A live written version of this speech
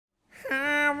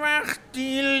vært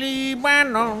i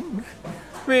Libanon,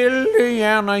 ville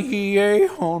gjerne gi ei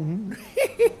hånd.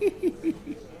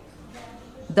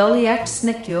 Daljert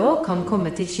Snekkjå kan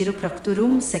komme til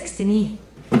kiropraktorrom 69.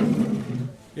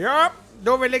 Ja,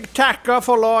 da vil jeg takke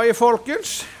for laget,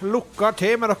 folkens. Lukka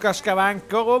til med dere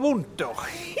skavanker og vondter.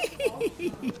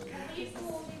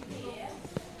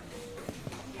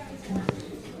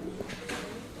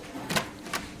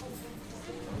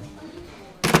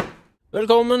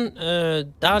 Velkommen,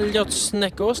 Daljert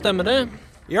Snekkjå, stemmer det?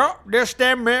 Ja, det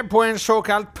stemmer på en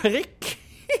såkalt prikk.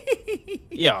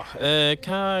 Ja,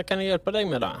 hva kan jeg hjelpe deg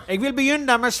med da? Jeg vil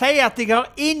begynne med å si at jeg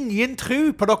har ingen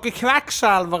tro på dere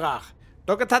kvakksalvere.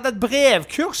 Dere har tatt et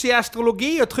brevkurs i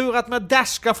astrologi og tror at med å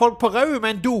daske folk på rød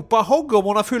med en dopa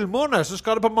hoggorm under fullmåne, så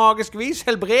skal det på magisk vis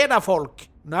helbrede folk.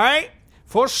 Nei,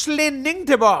 få slinning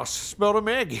tilbake, spør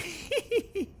du meg.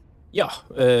 Ja,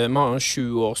 vi har en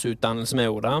 7 års utdannelse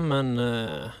med Oda,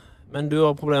 men du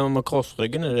har problemer med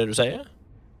krossryggen, er det du sier?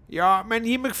 Ja, men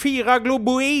gi meg 4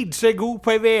 globoid, så er jeg god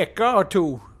på en veke og 2.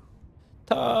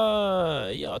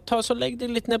 Ta så legg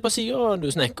deg litt ned på siden,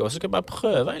 du Snekkjå, så skal jeg bare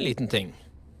prøve en liten ting.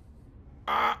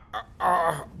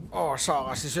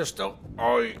 Saras søster.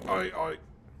 Oi.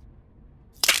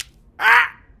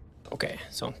 Ok,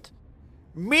 sånt.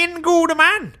 Min gode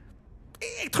mann!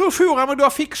 Jeg tror fura meg du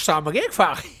har fikset meg, jeg,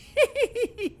 far.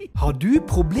 Har du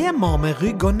problemer med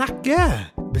rygg og nakke?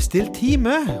 Bestill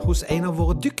time hos en av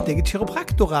våre dyktige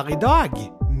kiropraktorer i dag.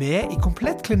 Vi i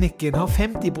Komplettklinikken har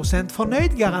 50%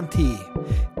 fornøyd-garanti.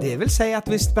 Det vil si at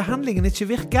hvis behandlingen ikke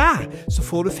virker, så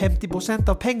får du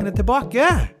 50% av pengene tilbake.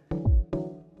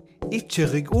 Ikke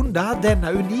rygg unna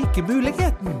denne unike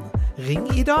muligheten. Ring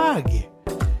i dag.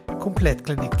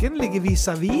 Komplettklinikken ligger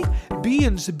vis-à-vis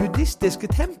byens buddhistiske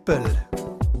tempel.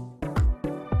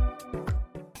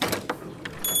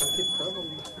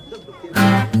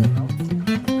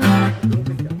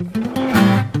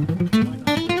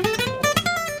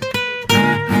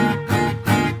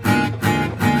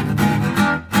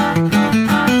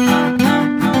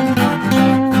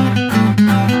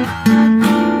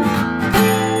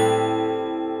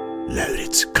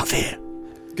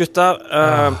 Gutter,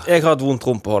 jeg har et vondt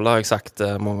rumpehold, har jeg sagt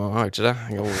mange ganger, har jeg ikke det?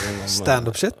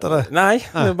 Stand-up shit, eller? Nei,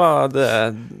 det er bare det.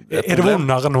 Er det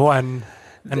vondere nå enn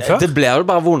før? Det blir jo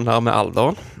bare vondere med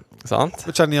alderen, sant?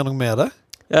 Vil ikke han gjøre noe med det?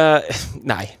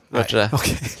 Nei, det gjør ikke det.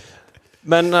 Okay.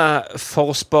 Men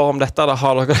for å spørre om dette, da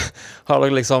har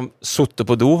dere liksom suttet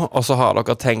på do, og så har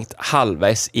dere tenkt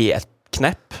halvveis i et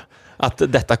knepp at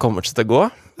dette kommer ikke til å gå?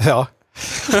 Ja.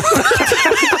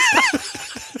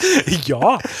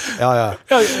 Ja.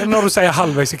 Når du sier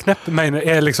halvveis i knepp, mener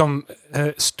er liksom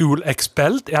stol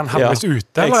expelled? Er han halvveis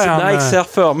ute? Nei, jeg ser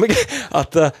for meg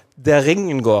at der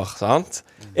ringen går, sant?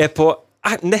 Er på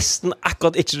nesten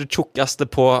akkurat ikke det tjukkeste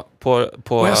på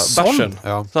bæsjen.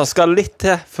 Ja. Så han skal litt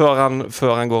til før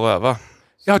han går over.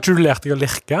 Ja, har ikke du lært deg å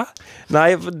lirke? Nei,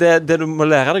 det du må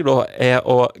lære deg da er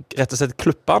å rett og slett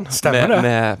klippe han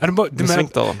med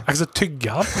svingtåren. Altså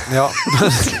tygge han? Ja.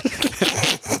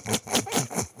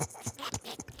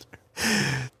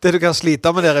 Det du kan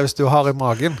slite med der hvis du har i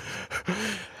magen,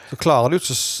 så klarer du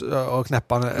ikke å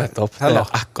kneppe den nettopp, det er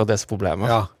akkurat det som problemet.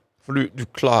 Ja. For du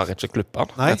klarer ikke å klippe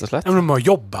den, rett og slett. Ja, men du må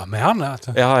jobbe med den.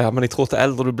 Altså. Ja, men jeg tror til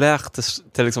eldre du blir,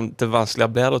 til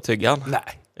vanskeligere blir det å tygge den. Nei.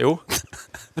 Jo.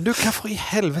 Men du, hvorfor i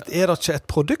helvete er det ikke et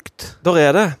produkt? Der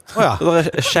er det. Ja. Der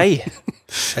er skei.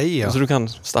 Skei, ja. Så du kan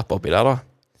stappe oppi der da.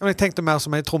 Ja, men jeg tenkte mer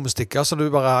som en trommestikker, så du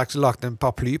bare har lagt en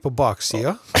paraply på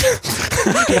baksida.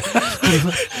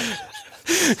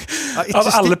 Av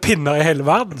alle pinner i hele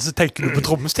verden, så tenker du på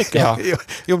trommestikker. Ja.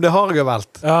 Jo, men det har jeg jo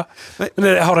valgt. Ja.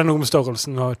 Men har det noe med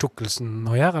størrelsen og tukkelsen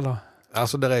å gjøre, eller?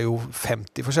 Altså, det er jo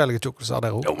 50 forskjellige tukkelser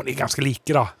der også. Jo, men de er ganske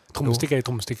like, da. Trommestikker i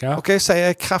trommestikker. Ok, sier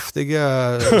jeg kraftige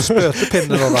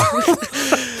spøtepinner da.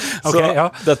 Okay, ja.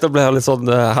 Dette blir litt sånn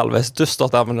halvveis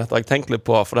dystert, men dette har jeg tenkt litt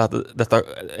på, for dette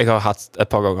jeg har hatt et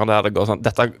par ganger der det går sånn,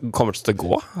 dette kommer ikke til å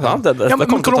gå. Ja, men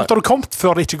hvor langt har du kommet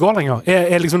før det ikke går lenger?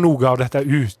 Er liksom noe av dette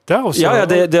ute? Og så,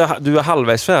 du er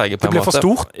halvveis ferdig på en måte. Det blir for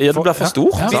stort? Ja, det blir for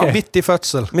stort. Ja. Midt i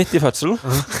fødsel. Midt i fødsel.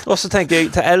 Og så tenker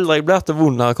jeg, til eldre jeg blir, til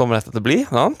vondere kommer dette til å bli,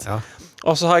 sant? Ja.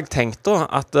 Og så har jeg tenkt da,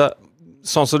 at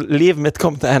sånn som livet mitt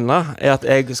kommer til å ende, er at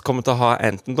jeg kommer til å ha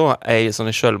enten da en sånn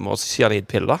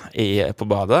selvmords-cyanidpille på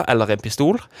badet, eller en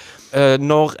pistol.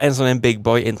 Når en sånn en big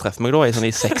boy inntreffer meg da, i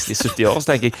 60-70 år,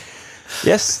 så tenker jeg,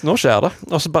 yes, nå skjer det.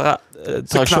 Og så bare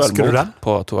tar jeg selvmord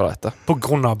på toalettet. På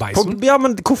grunn av beisen? Ja,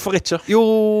 men hvorfor ikke? Jo.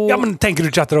 Ja, men tenker du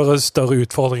ikke at det er større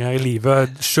utfordringer i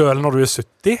livet selv når du er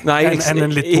 70? Nei, enn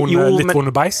en litt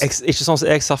vonde beis? Ikke sånn som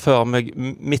jeg ser før meg,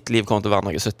 mitt liv kommer til å være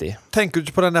når jeg er 70. Tenker du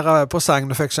ikke på den der på sangen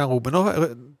du fikk Jean Ruben nå?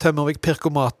 Tømmervik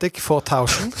Pirkomatic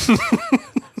 4000?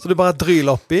 Så du bare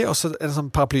dryler oppi, og så en sånn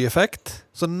paraplyeffekt,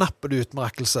 så napper du ut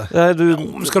mirakelset.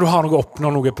 Skal du ha noe opp når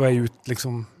noe er på vei ut,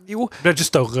 liksom? Jo. Det ikke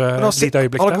større lite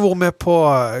øyeblikk Har dere vært med på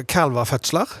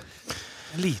kalvafødsler?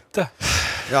 Lite.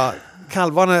 Ja,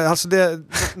 kalvene, altså det,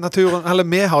 naturen, eller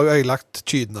vi har jo øyelagt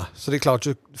kydene, så de klarer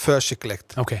ikke å fø skikkelig.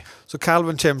 Okay. Så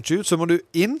kalven kommer ikke ut, så må du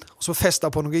inn, og så feste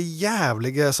på noen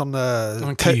jævlige sånne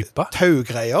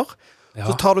taugreier. Ja.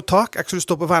 Så tar du tak, så du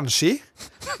står på vannski,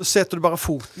 så setter du bare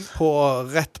foten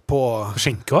rett på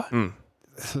skinka?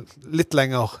 Litt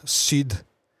lenger syd.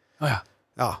 Ja.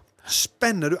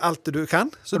 Spenner du alt det du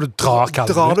kan, så drar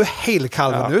du hele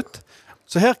kalven ut.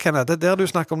 Så her, Kenneth, det der du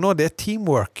snakker om nå, det er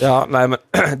teamwork. Ja, nei, men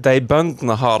de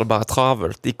bøndene har det bare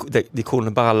travelt. De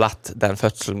kunne bare latt den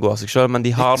fødselen gå av seg selv, men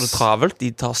de har det travelt.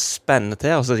 De tar spennende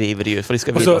til, og så river de ut, for de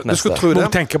skal videre til neste. Du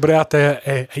tenker på det at det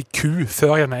er en ku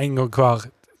før igjen en gang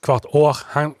hvert år.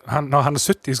 Når han er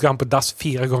 70, skal han på dass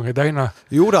 4 ganger i døgnet.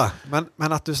 Jo da,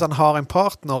 men at hvis han har en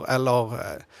partner, eller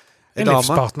en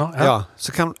livspartner, ja,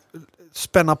 så kan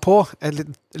spenne på et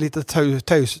lite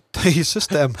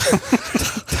tøysystem.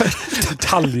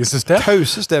 Taljesystem?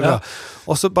 Tøysystem, ja.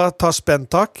 Og så bare ta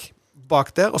spenntak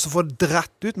bak der, og så få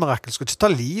dratt ut mirakel. Skal ikke ta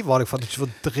liv av deg for at du ikke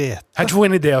får dret. Har du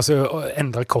en idé å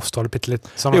endre kostholdet bitte litt?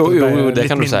 Sånn jo, det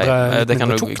kan du si. Det kan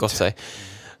du godt si.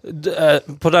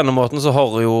 På denne måten så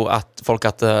hører jo at folk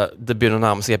at det begynner å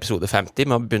nærme seg episode 50.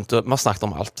 Vi har snakket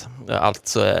om alt. Alt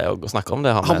som er å snakke om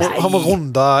det. Har vi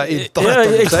rundet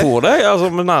internett? Jeg tror det.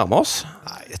 Altså, vi nærmer oss.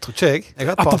 Nei, jeg tror ikke jeg.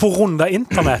 Apropos rundet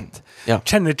internett.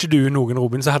 Kjenner ikke du noen,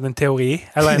 Robin, som hadde en teori?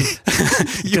 Eller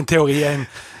en teori?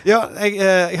 Ja,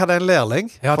 jeg hadde en lærling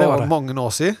for mange år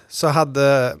siden, så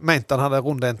mente han hadde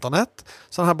rundet internett,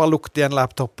 så han hadde bare lukket igjen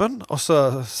laptopen, og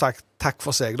så sagt takk for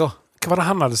seg da. Hva var det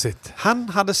han hadde sett? Han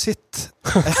hadde sett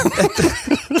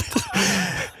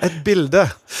et bilde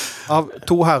av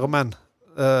 2 herremenn,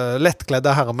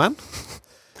 lettkledde herremenn,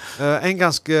 en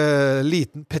ganske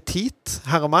liten petit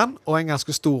herremann, og en ganske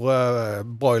stor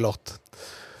broilert.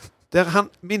 Der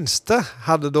han minste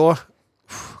hadde da,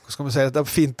 hva skal vi si, det er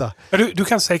fint da. Du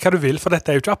kan si hva du vil, for dette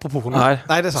er jo ikke apropos noe.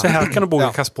 Nei, det er sant. Så her kan du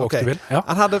bruke hva språk du vil. Ja.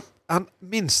 Han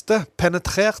minste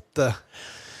penetrerte,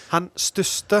 han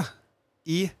største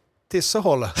i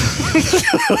tissehålet.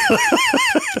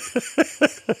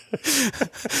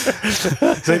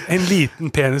 Så en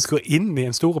liten penis går inn i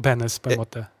en stor penis, på en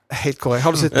måte? Helt korrekt.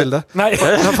 Har du sett bildet? Nei.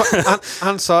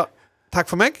 Han sa,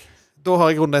 takk for meg. Da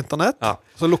har jeg rundet internett,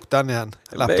 så lukter han igjen.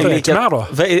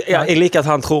 Jeg liker at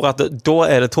han tror at da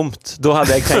er det tomt. Da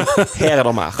hadde jeg tenkt, her er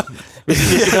det mer. Hvis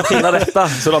du ikke kan finne dette,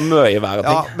 så er det mye verre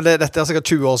ting. Ja, men dette er sikkert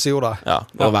 20 år siden da. Ja,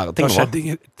 det var verre ting. Det har skjedd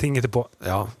ting etterpå.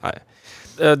 Ja. Nei.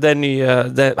 Det er ny...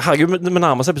 herregud, vi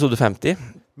nærmer oss episode 50.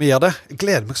 Vi gjør det. Jeg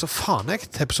gleder meg så faen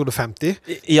til episode 50.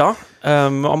 Ja,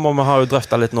 vi har jo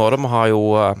drøftet litt nå da. Vi har jo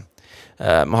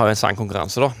en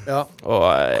sangkonkurranse da. Ja.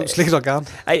 Hvordan ligger dere an?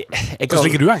 Hvordan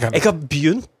ligger du an? Jeg har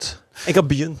begynt.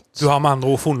 Du har med andre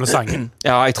ord funnet sangen?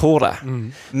 Ja, jeg tror det.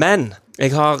 Men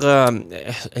jeg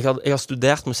har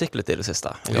studert musikk litt i det siste.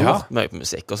 Jeg har hørt mye på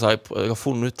musikk, og så har jeg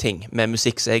funnet ut ting med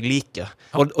musikk som jeg liker.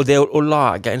 Og det å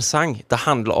lage en sang, det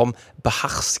handler om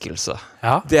beherskelse.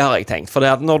 Ja. Det har jeg tenkt. For det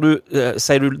at når du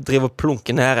sier du driver og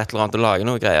plunker ned et eller annet og lager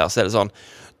noen greier, så er det sånn,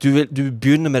 du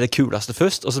begynner med det kuleste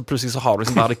først, og så plutselig så har du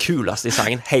liksom bare det kuleste i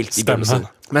sangen helt i begynnelsen.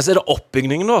 Men så er det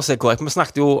oppbygningen da, så er korrekt. Vi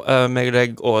snakket jo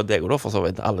meg og deg og da, for så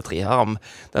vidt alle 3 her, om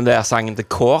den der sangen til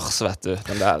Kors, vet du.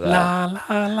 Den der... La.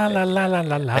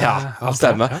 Ja, han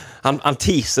stemmer. Han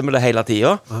teaser med det hele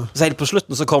tiden. Så helt på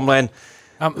slutten så kommer det en...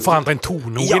 forandre en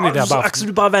tone inn i det. Så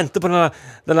du bare venter på den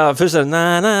der første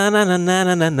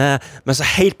na-na-na-na-na-na-na, men så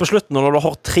helt på slutten, når du har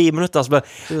hørt 3 minutter, så bare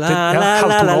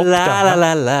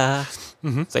la-la-la-la-la-la.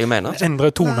 Så jeg mener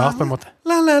endre toner på en måte.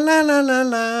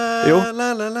 Jo.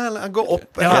 Han går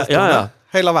opp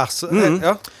hele verset.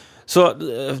 Ja. Så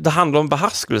det handler om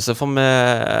beherskelse, for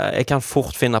jeg kan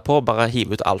fort finne på å bare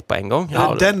hive ut alt på en gang.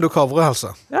 Ja, den du coverer, altså.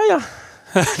 Ja.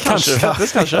 Kanskje. Ja,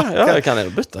 jeg kan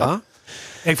jo bytte. Ja.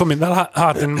 Jeg for min del har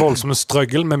hatt en voldsom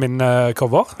struggle med min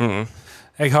cover.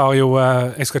 Jeg har jo,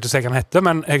 jeg skal ikke si hva den heter,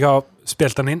 men jeg har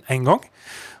spilt den inn en gang.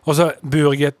 Og så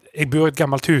bor jeg i et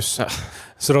gammelt hus.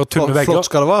 Så det er tunne vegger. Flott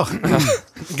skal det være.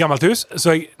 Gammelt hus.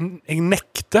 Så jeg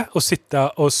nekter å sitte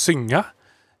og synge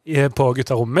på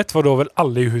gutterommet mitt, for da vil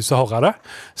alle i huset høre det.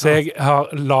 Så jeg har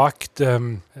lagt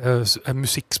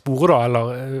musikksporet da, eller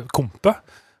kompe,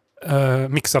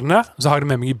 mikset den ned, så har jeg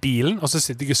det med meg i bilen, og så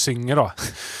sitter jeg og synger da.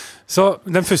 Så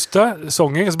den første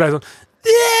sangen, så ble jeg sånn,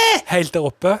 helt der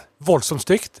oppe, voldsomt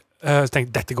stygt. Så tenkte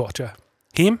jeg, dette går ikke.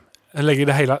 Jeg legger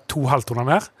det hele 2 halvtoner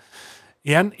ned.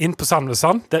 igjen inn på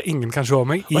Sandvesand, der ingen kan se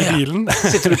meg, i bilen.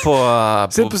 Sitter du på...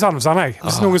 Sitter på Sandvesand, jeg.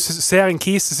 Hvis noen ser en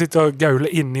kis som sitter og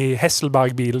gauler inn i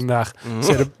Hesselberg-bilen der,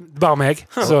 så er det bare meg.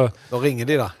 Så Da ringer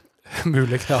de da.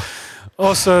 mulig. Ja.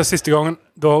 Og så siste gangen,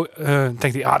 da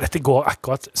tenkte jeg, dette går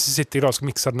akkurat. Så sitter jeg da og skal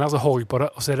mikse den her, så hører jeg på det,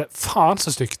 og så er det faen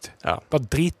så stygt. Ja. Bare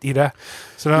drit i det.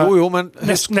 Så det Jo, men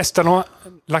neste nå,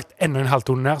 lagt enda en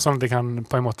halvtone ned, sånn at jeg kan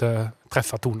på en måte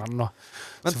treffe tonene nå.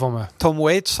 Så får vi... Tom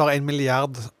Waits har 1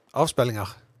 milliard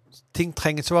avspillinger. Ting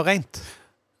trenger ikke være rent.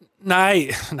 Nei,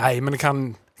 men det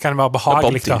kan være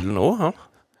behagelig da. Bob Dylan nå, han.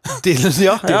 Dylan,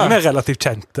 ja. Den er relativt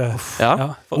kjent.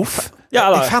 Ja. Uff. Ja,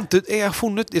 Jeg har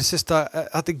funnet ut i det siste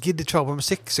at jeg gidder ikke høre på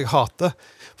musikk som jeg hater.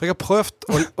 For jeg har prøvd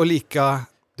å like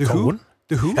The Who.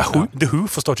 The Who? Ja, The Who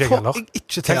forstår ikke jeg heller. Jeg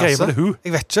ikke Hva til, greier med The Who?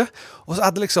 Jeg vet ikke. Og så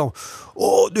er det liksom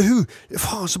The Who,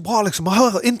 faen så bra liksom.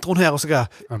 Hør introen her og så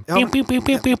greier. Ja, men det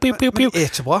er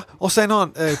ikke bra. Og så en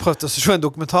annen, jeg prøvde å se en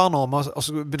dokumentar nå, og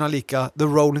så begynner jeg å like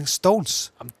The Rolling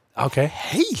Stones. Ok.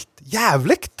 Helt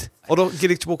jævligt! Og da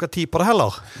gidder jeg ikke bruke tid på det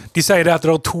heller. De sier det at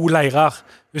det er 2 leirer.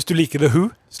 Hvis du liker The Who,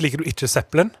 så liker du ikke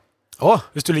Zeppelin.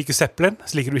 Hvis du liker Zeppelin,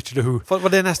 så liker du ikke The Who. For det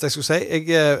var det neste jeg skulle si.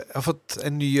 Jeg har fått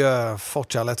en ny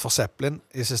forkjærlighet for Zeppelin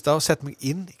i siste, og sett meg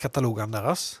inn i katalogene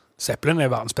deres. Zeppelin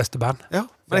er verdens beste band. Ja,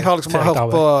 men jeg har liksom hørt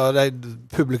på de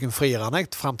publikumfrierne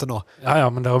frem til nå. Ja,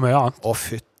 men det er mye annet. Å,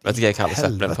 fytt. Vet du hva jeg kaller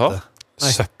Zeppelin for?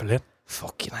 Zeppelin.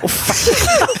 Fucking hell.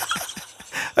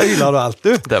 Øyler du alt,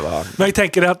 du? Det var... Men jeg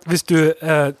tenker det at hvis du,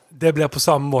 det blir på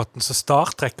samme måten som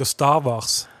Star Trek og Star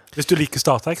Wars. Hvis du liker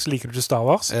Star Trek, så liker du ikke Star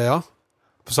Wars. Ja.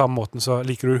 På samme måten så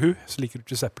liker du Who, så liker du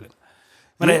ikke Zeppelin.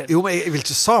 Men jeg vil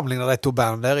ikke sammenligne de 2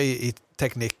 bandene der i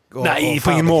teknikk og nei, og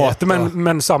på ingen måte, ferdighet,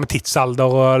 men samme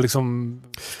tidsalder og liksom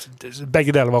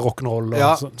begge deler var rock'n'roll og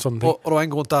ja, sånne ting. Og det var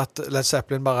en grunn til at Led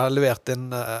Zeppelin bare leverte inn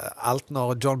alt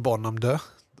når John Bonham døde.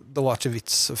 Det var ikke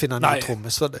vits å finne en ny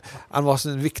trommis. Han var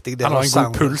så en viktig del av soundet. Han har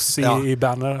en god puls i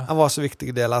bandet. Han var så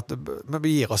viktig del at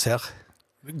vi gir oss her.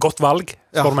 Godt valg,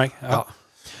 spør du meg. Ja.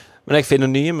 Men jeg finner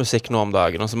ny musikk nå om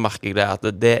dagen, og så merker jeg det at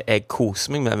det jeg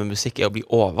koser meg med musikk er å bli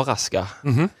overrasket.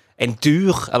 En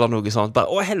dur eller noe sånt.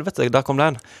 Bare, helvete, der kom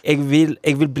den. Jeg vil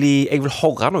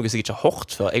høre noe som jeg ikke har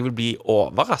hørt før. Jeg vil bli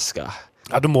overrasket.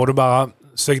 Ja, da må du bare,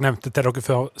 så jeg nevnte til dere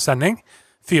før sending,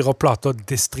 fyre opp plata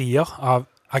Destrier av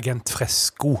Agent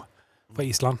Fresco fra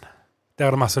Island. Der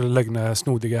er det masse løgne,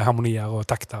 snodige harmonier og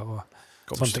takter og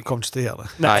sånt. Kom ikke til å gjøre det.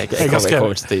 Nei, jeg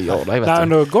kommer ikke til å gjøre det, jeg vet det. Nei,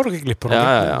 nå går dere glipp på noe.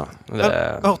 Ja.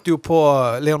 Jeg hørte jo på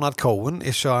Leonard Cohen,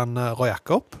 ikke han Roy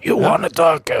Jakob. Johanne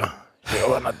Tage.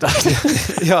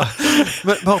 Ja,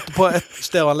 vi hørte på et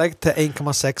stereoanlegg til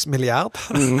 1,6 milliard.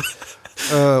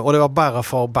 Og det var bare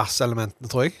for basselementene,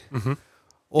 tror jeg.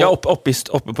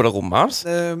 Oppe på det rommet hans?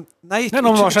 Nei,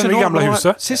 nå var ikke det gamle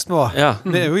huset. Sist vi var.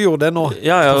 Vi gjorde det nå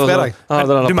på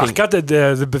fredag. Du merker at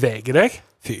det beveger deg?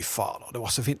 Fy fader, det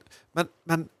var så fint.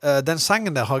 Men den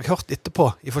sangen der har jeg hørt etterpå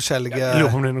i forskjellige... Jeg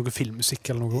lurer på om det er noe filmmusikk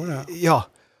eller noe? Ja.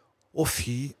 Å,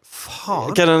 fy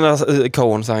faen. Hva er den der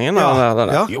Cohen-sangen?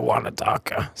 Ja. Johanne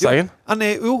Tage. Sangen? Han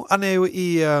er jo i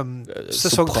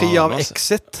sesong 3 av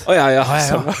Exit.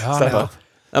 Ja.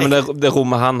 Men det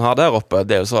rommet han har der oppe,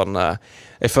 det er jo sånn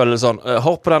jeg føler sånn,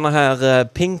 hør på denne her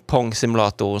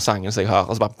ping-pong-simulator-sangen som jeg har,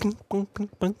 og så bare ping, ping, ping,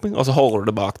 ping, ping, og så hører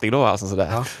du det bak deg da, sånn som det.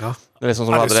 Ja. Det er sånn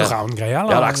som du hadde det. Surround-greier,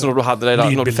 eller? Ja, det er ikke sånn når du hadde det da,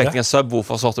 når du fikk en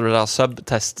subwoofer, så hørte du det der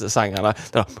subtest-sangene.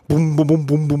 Det der bom, bom, bom,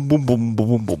 bom, bom, bom,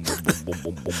 bom, bom,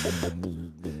 bom, bom, bom.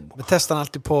 Vi tester den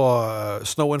alltid på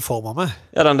Snow Informer med.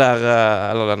 Ja, den der,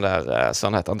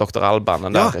 sånn heter han, Dr. Alban,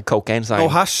 den der cocaine-sangen.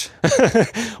 No hash.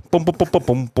 Bom, bom, bom, bom,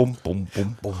 bom, bom, bom,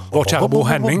 bom. Vår kjære Bo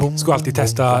Henning skulle alltid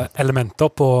teste elementer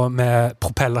med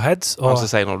propellerheads. Han som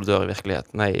sier når du dør i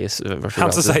virkeligheten. Nei,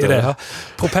 han som sier det, ja.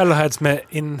 Propellerheads med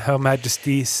In Her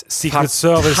Majesty's Secret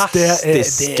Service.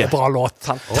 Det er bra låt.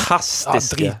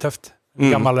 Fantastisk. Ja, drittøft.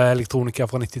 Gammel elektronika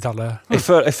fra 90-tallet.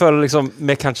 Jeg føler liksom,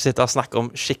 vi kan ikke sitte og snakke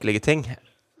om skikkelige ting.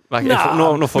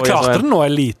 Nå klarte det nå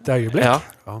et lite øyeblikk. Ja.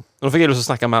 Nå fikk jeg lyst til å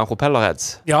snakke mer om Propellerheads.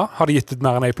 Ja, har de gitt ut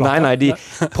mer enn en plate? Nei,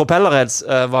 Propellerheads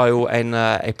var jo en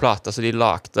plate som de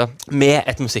lagde med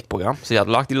et musikkprogram. Så de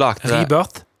hadde lagd.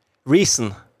 Rebirth?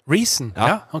 Reason,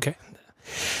 ja, ok.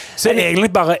 Så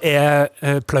egentlig bare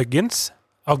plugins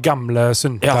av gamle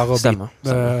synter og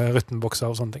rytmebokser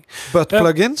og sånne ting.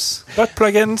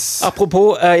 Butt-plugins.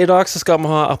 Apropos, i dag så skal vi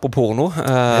ha apropos nå.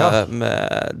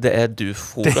 Det er du,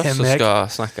 Frode, som skal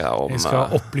snakke om... Jeg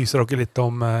skal opplyse dere litt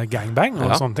om gangbang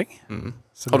og sånne ting.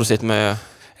 Har du sittet med...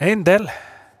 En del.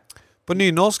 På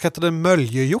nynorsk heter det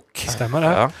møljejokk. Stemmer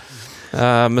det.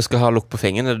 Vi skal ha lukk på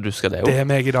fingeren, du skal det jo. Det er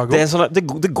meg i dag Det, er også. en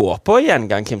sånn, det går på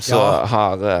gjengang, Kim, som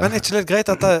har Men er ikke litt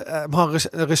greit at vi har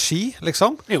regi,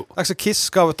 liksom? Jo. Altså Kiss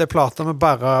ga ut en plate med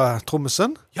bare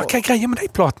trommesen. Ja, hva er greia med de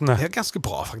platene? Det er ganske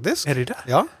bra, faktisk. Er de det?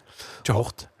 Ja. Ikke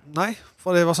hørt. Nei,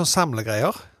 for det var sånn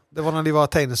samlegreier. Det var når de var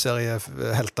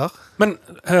tegneseriehelter. Men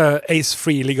Ace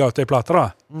Frehley ga ut en plate da.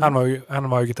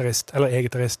 Han var jo gitarist, eller er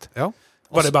gitarist. Ja.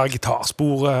 Var det bare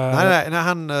gitarspor? Nei,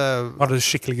 han Var det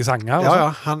skikkelige sanger? Ja,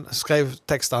 han skrev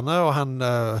tekstene, og han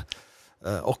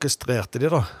orkestrerte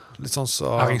de da. Litt sånn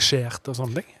så... Arrangert og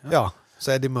sånne ting? Ja,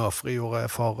 så Eddie Murphy gjorde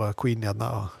for Queen gjerne.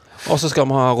 Og så skal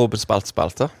vi ha Robin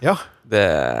Spalte. Ja. Det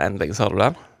er endelig, så har du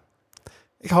den.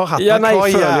 Jeg har hatt Ja, den nei, hver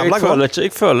jævla gang.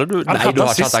 jeg føler du... Han Nei, hadde du har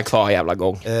den ikke hatt den hver jævla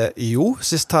gang. Jo,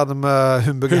 sist hadde vi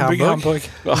Humbug Humbug Hamburg.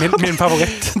 Hamburg. Min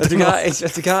favoritt. Vet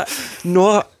du hva? Nå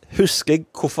husker jeg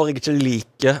hvorfor jeg ikke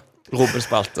liker Robin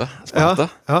Spalte. Ja.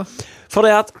 For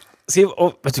det at...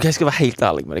 Og vet du hva, jeg skal være helt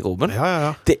ærlig med deg, Robin.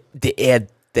 Ja.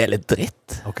 Det er litt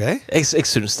dritt. Ok. Jeg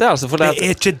synes det, altså. For Det at, er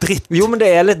ikke dritt. jo, men det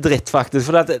er litt dritt, faktisk.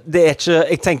 For det er ikke...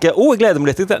 Jeg tenker, jeg gleder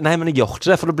meg litt. Nei, men jeg gjør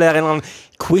ikke det, for det blir en eller annen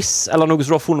quiz, eller noe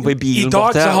som du har funnet på i I bilen. dag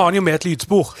bort så her. har han jo med et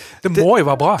lydspor. Det må jo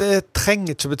være bra. Det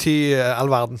trenger ikke bety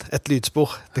all verden. Et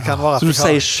lydspor. Det kan være at Så du vi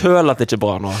kan- sier selv at det ikke er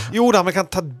bra nå? Jo da, vi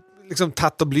kan ta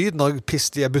tatt og lyd når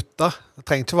pistet er butta. Det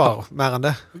trenger ikke være mer enn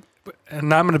det.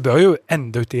 Nei, men det bør jo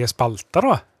ende ut i en spalte,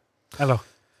 da. Eller?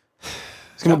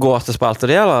 Skal vi gå til spalte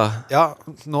det, eller? Ja,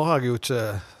 nå har jeg jo ikke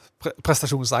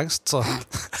prestasjonsangst, så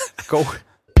go.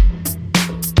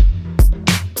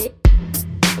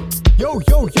 Yo,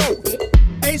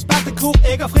 en spalte hvor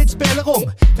jeg har fritt spillerom.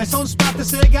 En sånn spalte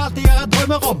som jeg alltid har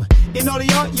drømmer om.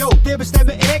 Innholdet, ja, det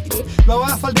bestemmer jeg. Var i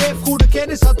hvert fall det Frode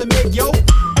Kenny sa til meg, yo.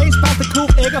 En spalte hvor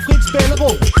jeg har fritt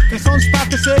spillerom. En sånn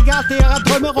spalte som jeg alltid har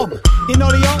drømmer om.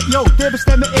 Innholdet, ja, det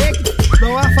bestemmer jeg. Var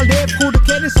i hvert fall det Frode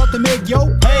Kenny sa til meg, yo.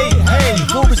 Hei,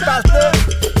 Robin spalte.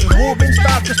 Robin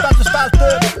spalte.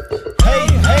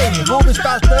 Hei, Robin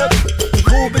spalte.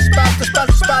 Robin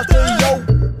spalte, yo.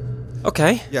 Ok.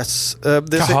 Yes.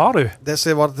 Hva har du? Det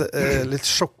som var litt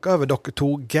sjokka over dere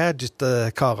to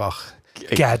gadget-karer.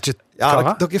 Gadget. Ja,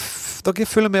 Kara? dere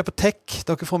følger med på tech.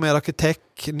 Dere får med dere tech,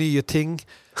 nye ting.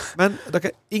 Men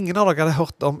ingen av dere hadde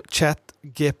hørt om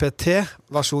ChatGPT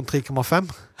versjon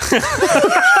 3,5.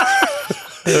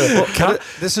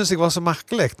 Det synes jeg var så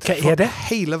merkelig. Hva er det? For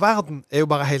hele verden er jo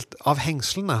bare helt av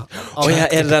hengslene. Er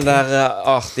det den der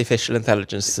Artificial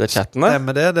Intelligence-chatten?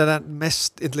 Stemmer det. Det er den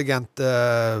mest intelligente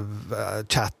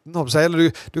chatten. Eller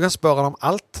du kan spørre han om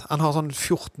alt. Han har sånn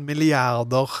 14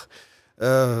 milliarder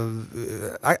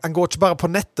han går ikke bare på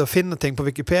nettet og finner ting på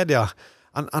Wikipedia.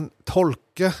 Han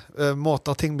tolker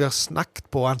måter ting blir snakket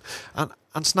på.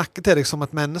 Han snakker til deg som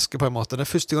et menneske på en måte. Det er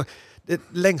første gang, det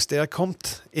lengste jeg har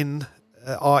kommet inn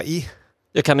AI.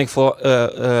 Ja, kan jeg få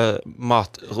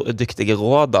matdyktige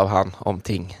råd av han om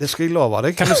ting? Det skal jeg love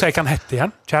deg. Kan du si hva han heter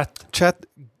igjen? Chat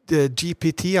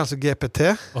GPT, altså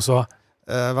GPT, Og så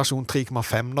versjon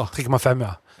 3,5 da. 3,5,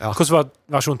 ja. Ja. Hvordan var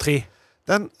versjon 3?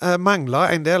 Den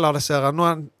mangler en del av disse her. Nå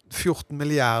er han 14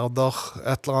 milliarder,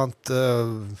 et eller annet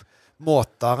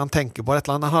måter han tenker på, et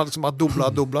eller annet. Han har liksom bare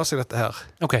doblet seg dette her.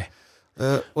 Ok.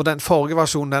 Og den forrige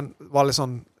versjonen, den var litt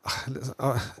sånn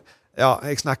ja,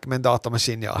 jeg snakker med en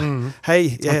datamaskin, ja.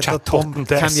 Hei, jeg heter Tom, chatboten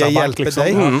til kan jeg SR-Bank, hjelpe liksom.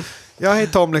 deg? Ja, hei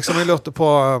Tom, liksom, jeg lurte på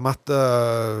at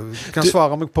kan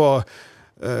svare meg på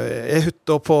er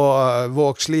hytter på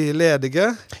Vågsli ledige?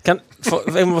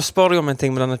 Jeg må spørre deg om en ting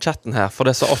med denne chatten her, for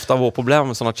det er så ofte har vært problemer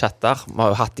med sånne chatter. Vi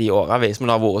har jo hatt det i årevis, men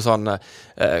det har vært sånn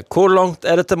hvor langt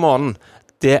er det til månen?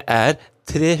 Det er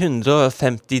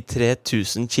 353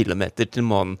 000 kilometer til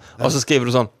månen. Og så skriver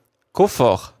du sånn,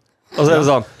 hvorfor? Og så er det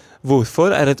sånn,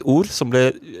 hvorfor er det et ord som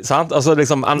blir, sant? Altså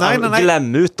liksom, han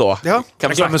glemmer ut da. Ja.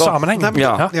 Kan vi Glemmer snakke om? sammenheng. Nei, men,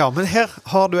 Ja. ja, men her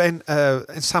har du en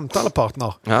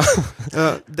samtalepartner Ja.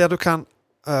 der du kan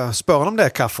spørre om det er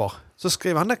kaffer. Så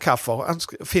skriver han det kaffer.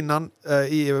 Finner han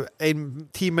i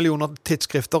 10 millioner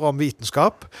tidsskrifter om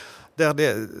vitenskap, der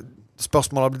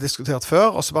spørsmålet har blitt diskutert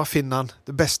før, og så bare finner han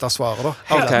det beste svaret da.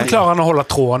 Ok. Men klarer han å holde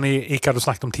tråden i hva du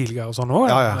snakket om tidligere og sånn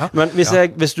også? Ja. Men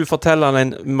hvis du forteller han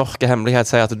en mørke hemmelighet,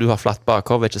 sier at du har flatt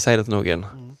bakhov, ikke si det til noen,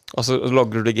 og så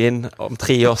logger du deg inn om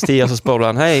 3 års tid, og så spør du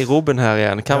han, hei, Robin her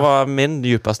igjen, hva var min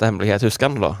djupeste hemmelighet? Husker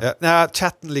han da? Ja,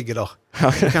 chatten ligger der.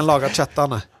 Du kan lage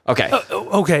chattene. Ok.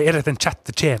 Ok, er dette en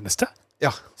chattetjeneste?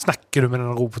 Ja. Snakker du med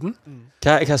den roboten?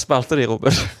 Hva spalte de,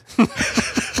 Robin?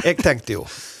 Jeg tenkte jo,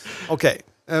 ok,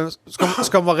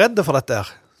 skal han være redde for dette her?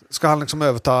 Skal han liksom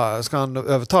overta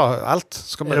alt?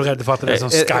 Er du redd for at det er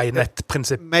sånn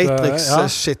Skynet-prinsipp?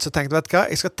 Matrix-shit, så tenkte jeg, vet du hva?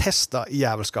 Jeg skal teste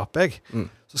jævelskapet, jeg.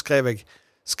 Så skrev jeg,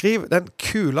 skriv den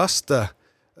kuleste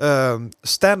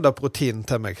stand-up-rutinen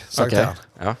til meg, sa jeg til han.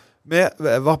 Ja. Vi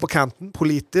var på kanten,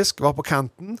 politisk, var på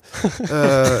kanten.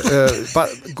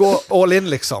 Gå all in,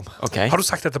 liksom. Okay. Har du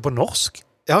sagt dette på norsk?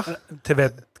 Ja. Til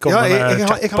vedkommende jeg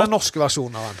har den norske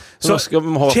versjonen av den. Så skal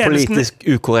vi ha politisk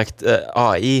ukorrekt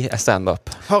AI stand-up.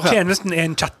 Tjenesten er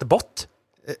en chatbot?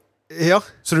 Ja.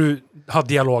 Så du har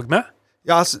dialog med?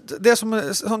 Ja, altså, det er som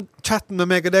sånn chatten med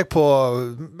meg og deg på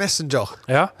Messenger.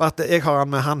 Ja. At jeg har den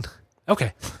med han. Ok.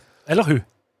 Eller hun.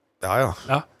 Ja.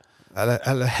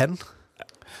 Eller hen.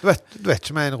 Du vet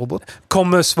ikke med en robot.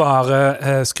 Kommer svaret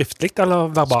skriftligt eller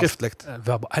verbalt? Skriftligt.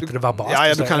 Heter det verbalt?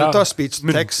 Ja, du kan jo ta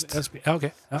speech-tekst. Ja, ok.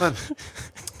 Ja. Men,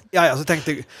 så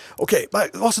tenkte jeg, ok,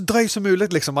 bare var så drøy som mulig,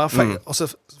 liksom. Og så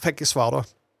fikk jeg svar da.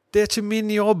 Det er ikke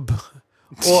min jobb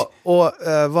å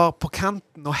være på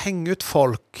kanten og henge ut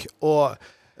folk og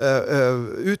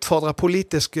utfordre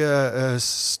politiske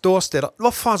ståsteder. Det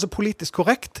var faen så politisk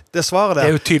korrekt, det svaret der. Det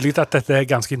er jo tydelig at dette er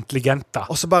ganske intelligent da.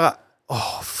 Og så bare,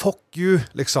 fuck you,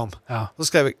 liksom. Ja. Så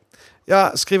skrev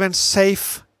jeg, skriv en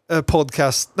safe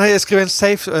podcast. Nei, skriv en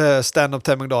safe stand-up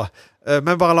til meg da.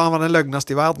 Men bare la han være den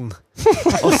løgneste i verden.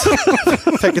 Og så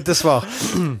fikk jeg til svar.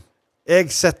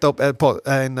 Jeg setter opp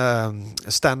en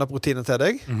stand-up-rutine til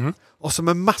deg. Også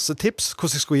med masse tips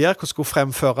hvordan jeg skulle gjøre, hvordan jeg skulle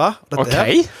fremføre dette her.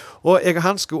 Og jeg og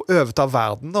han skulle overta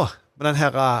verden da, med den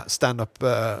her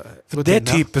stand-up-rutinen. Det er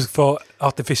typisk for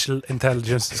artificial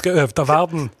intelligence. Det skal overta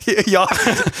verden. Ja,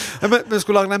 men vi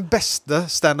skulle lage den beste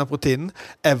stand-up-rutinen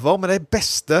ever, med de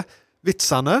beste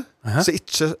vitsene, så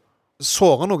ikke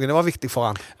sårer noen. Det var viktig for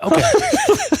han. Okay.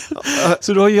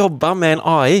 Så du har jobbet med en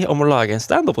AI om å lage en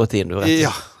stand-up-rutin, du vet?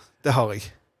 Ja, det har jeg.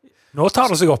 Nå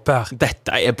tar det seg opp her.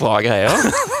 Dette er bra greier.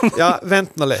 Ja,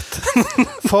 vent nå litt.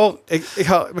 For vi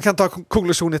kan ta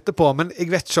konklusjon etterpå, men jeg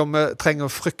vet ikke om vi trenger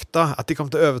å frykte at de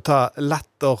kommer til å overta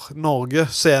Latter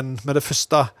Norge-scenen med det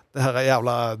første. Det her er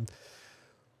jævla...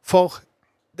 For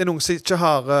det er noen som ikke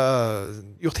har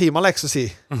gjort himaleks å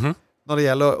si. Når det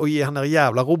gjelder å gi han der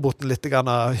jævla roboten litt grann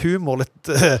humor,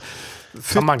 litt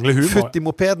futt i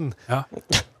mopeden. Ja.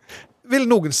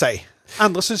 Vil noen si.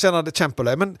 Andre synes gjerne det er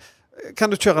kjempeløy, men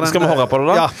kan du kjøre den? Skal vi høre på det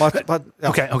da? Ja.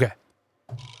 Ok.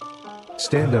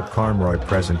 Stand-up Karmroy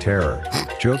Presenter.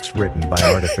 Jokes written by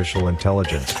artificial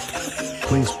intelligence.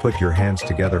 Please put your hands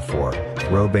together for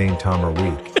Robane Tomer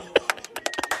Week.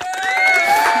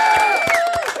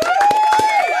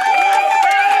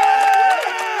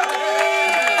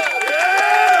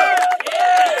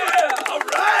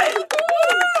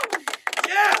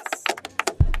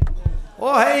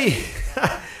 Hei!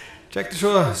 Kjekt å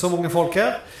se så mange folk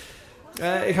her.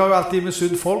 Jeg har jo alltid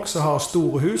misunt folk som har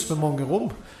store hus med mange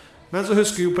rom. Men så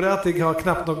husker jeg jo på det at jeg har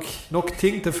knapt nok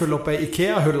ting til å fylle opp en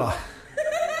IKEA-hylla.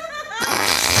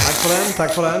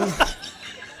 Takk for den.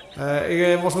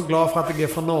 Jeg var så glad for at jeg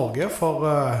er fra Norge, for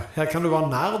her kan du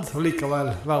være nerd og likevel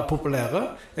være populære.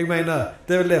 Jeg mener,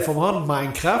 det er vel det for man,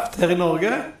 Minecraft her i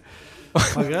Norge.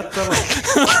 Margrethe, eller?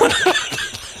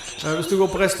 Hvis du går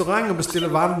på restaurant og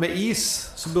bestiller vann med is,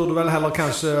 så burde du vel heller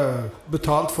kanskje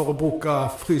betalt for å bruke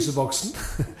fryseboksen.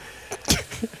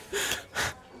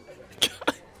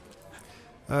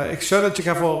 Jeg skjønner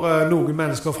ikke hvorfor noen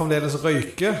mennesker fremdeles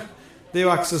røyker. Det er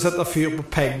jo akkurat å sette fyr på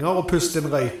penger og puste inn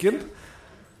røyken.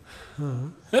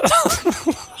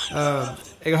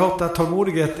 Jeg har hørt at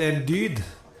tålmodighet er en dyd,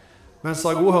 men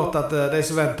så har jeg også hørt at de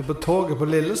som venter på toget på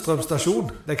Lillestrøm stasjon,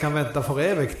 de kan vente for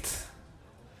evigt.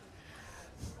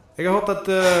 Jeg har hørt at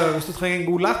hvis du trenger en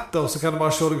god latter, så kan du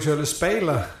bare se deg selv i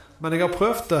speilet. Men jeg har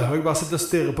prøvd det, og jeg bare sitter og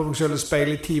stirrer på meg selv i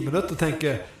speilet i 10 minutter og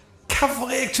tenker, hvorfor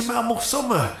er jeg ikke mer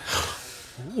morsomme?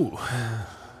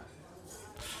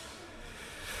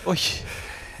 Oi.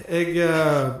 Jeg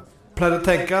pleide å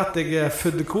tenke at jeg er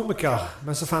født komiker,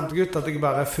 men så fant jeg ut at jeg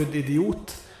bare er født idiot.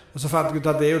 Og så fant jeg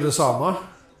ut at det er jo det samme.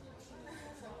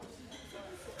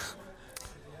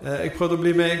 Jeg prøvde å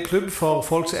bli med i en klubb for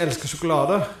folk som elsker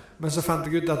sjokolade, men så fant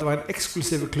jeg ut at det var en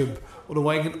eksklusiv klubb, og det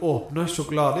var ingen åpne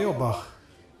sjokoladejobber.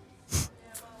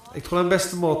 Jeg tror den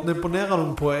beste måten å imponere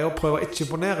noen på er å prøve å ikke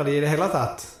imponere dem i det hele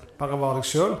tatt. Bare være deg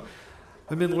selv.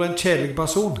 Men mindre du er en kjedelig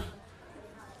person,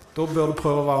 da bør du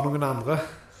prøve å være noen andre.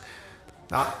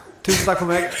 Ja, tusen takk for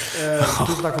meg.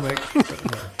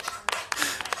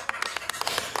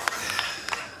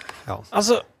 Ja.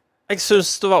 Altså, jeg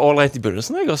synes det var all right i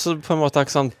begynnelsen, og så på en måte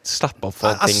ikke sånn slapp opp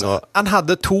for ting. Og... Han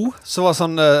hadde 2, så var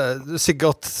sånn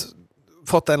sikkert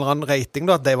fått en eller annen rating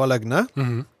da, at de var løgne.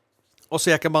 Og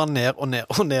så gikk jeg bare ned og ned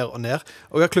og ned og ned.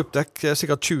 Og jeg har klippet vekk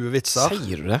sikkert 20 vitser.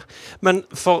 Sier du det? Men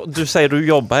for du sier du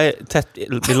jobber tett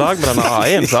i lag med denne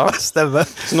AI-en, sant? Stemmer.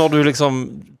 Så når du liksom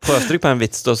prøvde deg på en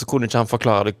vits, da, så kunne ikke han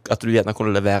forklare deg at du gjerne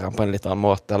kunne levere den på en litt annen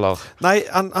måte, eller? Nei,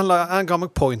 han ga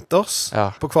meg pointers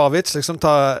på hver vits. Liksom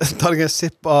ta deg en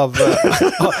sipp av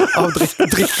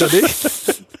drikka di.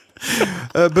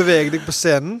 Beveg deg på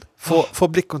scenen.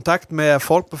 Få blikkontakt med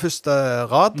folk på første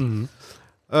rad.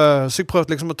 Så jeg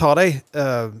prøvde liksom å ta deg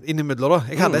inn i midler da.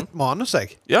 Jeg hadde et manus,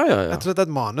 jeg. Ja. Rett og slett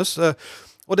et manus.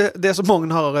 Og det som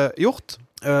mange har gjort,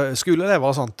 skoleelever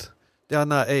og sånt, det er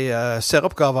en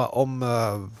seroppgave om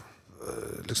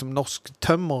liksom norsk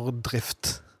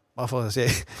tømmerdrift. Bare for å si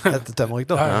etter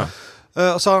tømmerrikt da.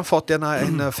 Og så har han fått en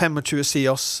 25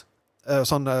 siders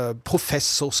sånn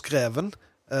professorskreven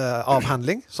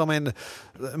avhandling, som en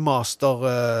master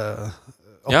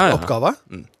oppgave,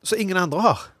 så ingen andre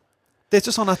har. Det er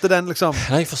ikke sånn at den liksom...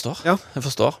 Nei, jeg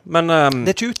forstår. Men...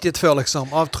 det er ikke utgitt før, liksom,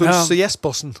 av Truls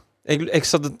Jespersen. Jeg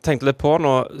tenkte litt på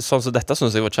nå, sånn som dette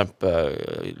synes jeg var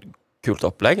kjempekult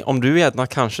opplegg. Om du gjerne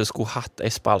kanskje skulle hatt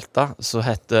en spalte som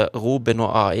heter Robin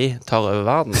og AI tar over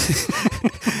verden.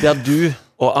 Der du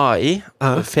og AI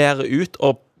fer ut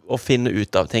og finner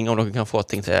ut av ting, om dere kan få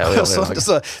ting til å gjøre i dag.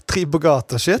 Så tri på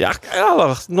gata, shit. Ja,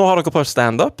 eller nå har dere prøvd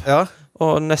stand-up. Ja.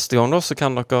 Og neste gang da, så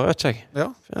kan dere, vet ikke jeg. Ja.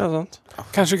 Sant.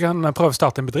 Kanskje du kan prøve å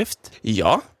starte en bedrift?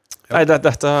 Ja. Nei, dette...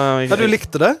 Ja, du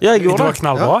likte det? Ja, jeg gjorde det. Det var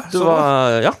knallbra.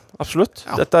 Ja, absolutt.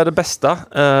 Ja. Dette er det beste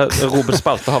Robert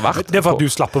Spalte har vært. Det er for at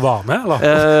du slapp å være med, eller?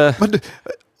 Men du,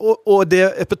 og det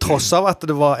er på tross av at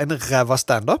det var en ræva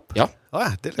stand-up? Ja. Det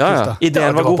er litt kult da.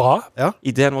 Ideen var god. Bra. Ja.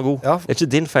 Ideen var god. Ja. Det er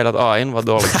ikke din feil at AI-en var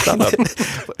dårlig stand-up.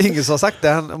 Ingen som har sagt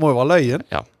det, han må jo være løyen.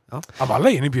 Ja. Han var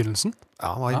løyen i begynnelsen.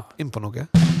 Ja, han var inne på noe.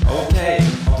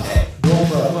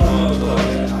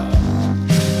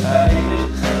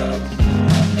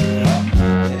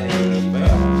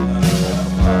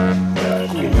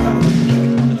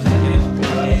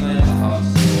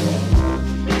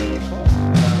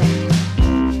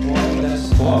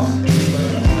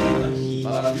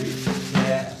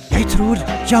 Jeg tror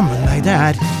jammen meg det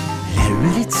er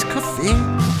Lauritz Café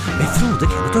med Frode,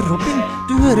 Kenneth og Robin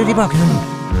du hører i bakgrunnen.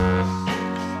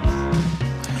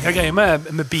 Jeg greier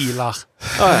med biler.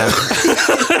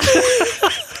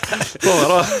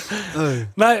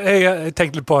 Nei, jeg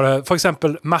tenkte litt på det. For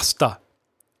eksempel Mazda.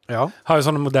 Har jo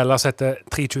sånne modeller som heter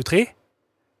 323,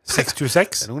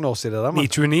 626,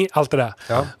 929, alt det der.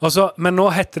 Også, men nå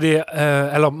heter de,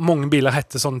 eller mange biler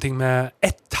heter sånne ting med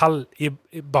ett tall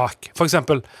bak. For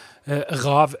eksempel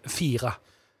RAV 4.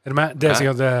 Er det med? Det er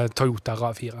sikkert Toyota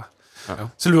RAV 4.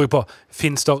 Så lurer jeg på,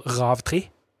 finnes det RAV 3?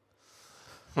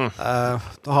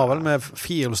 Det har vel med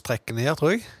firehjulstrekkene her,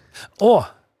 tror jeg.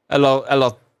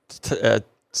 Eller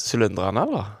sylindrene,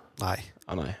 eller? Nei.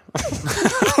 Nei.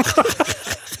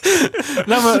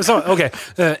 Nei, men så, ok.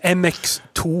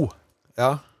 MX2.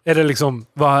 Ja. Er det liksom,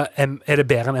 er det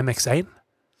bedre enn MX1?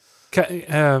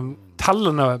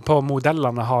 Tallene på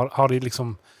modellene har de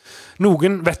liksom...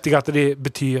 Noen vet jeg at de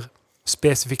betyr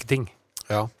spesifikke ting.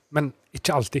 Ja. Men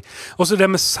ikke alltid. Og så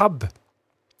det med Saab.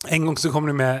 En gang så kom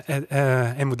de med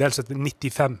en modell som heter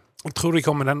 95. Jeg tror de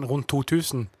kom med den rundt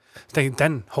 2000. Så tenkte jeg,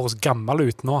 den høres gammel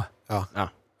ut nå.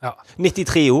 Ja.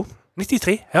 93 jo.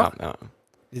 93, ja.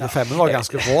 95 var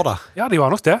ganske rå da. Ja, de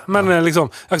var nok det. Men liksom,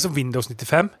 altså Windows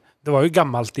 95, det var jo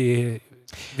gammelt i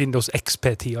Windows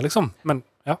XP-10, liksom. Men,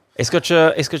 ja. Jeg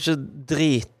skal ikke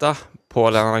drite på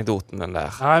den anekdoten den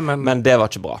der. Nei, men det var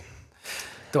ikke bra.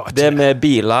 Det med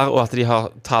biler, og at de har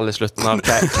tall i slutten av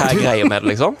hva er greia med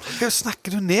det, liksom? Hva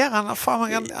snakker du ned? Han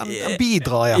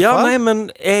bidrar i hvert fall. Ja, nei, men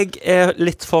jeg er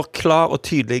litt for klar og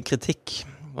tydelig kritikk.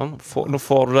 Nå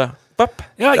får du det.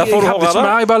 Ja, jeg hadde ikke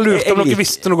mer. Jeg bare lurte om dere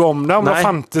visste noe om det. Om det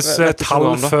fantes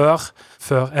tall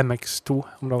før MX2.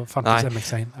 Om det fantes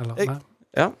MX1. Eller,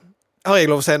 ja. Har jeg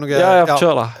lov å si noe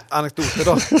kjør da. Anekdote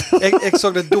da? Jeg så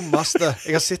det dummeste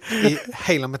jeg har sett i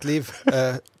hele mitt liv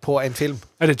på en film.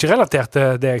 Er det ikke relatert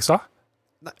til det jeg sa?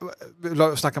 Nei, vil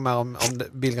du snakke mer om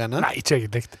bilgreiene? Nei, ikke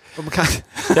egentlig.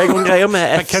 Det er noen greier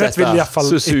med FZ,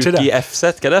 Suzuki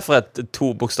FZ. Hva er det for 2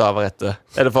 bokstaver etter?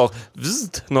 Er det for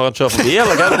vzzt når han kjører forbi,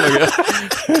 eller hva er det noe?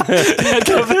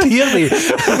 Hva betyr de?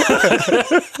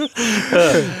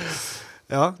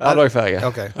 Ja, da er jeg ferdig.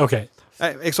 Ok.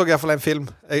 Jeg så i hvert fall en film.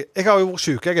 Jeg har jo vært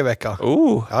syk jeg i vekka.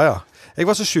 Ja. Jeg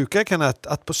var så syk, Kenneth,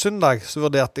 at på søndag så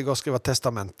vurderte jeg å skrive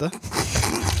testamentet.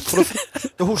 For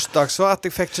det hostet så at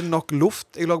jeg fikk ikke nok luft.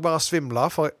 Jeg lå bare svimla,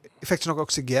 for jeg fikk ikke nok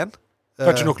oksygen. Du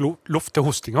har ikke nok luft til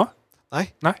hostinga? Nei.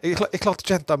 Jeg klarte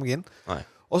ikke å hente meg inn. Nei.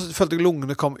 Og så følte jeg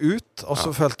lungene kom ut, og så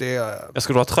følte jeg...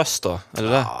 Skal du ha trøst da? Er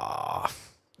det det?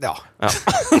 Ja.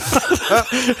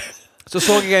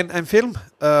 så jeg en film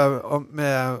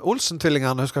med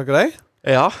Olsen-tvillingene, husker ikke det?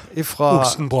 Ja.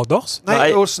 Olsen Brothers?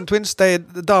 Nei, Olsen Twins, de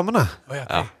damene.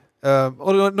 Ja.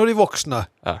 Og når de voksne,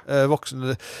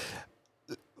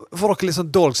 får dere litt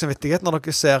sånn dårlig samvittighet når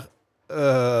dere ser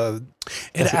er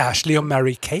det Ashley og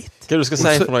Mary-Kate? Hva du skal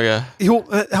si for noe? Jo,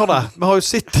 hør da, vi har jo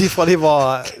sett fra de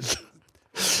var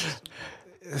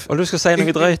Og du skal si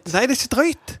noe drøyt? Nei, det er ikke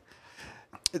drøyt.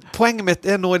 Poenget mitt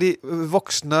er nå de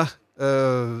voksne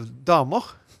damer.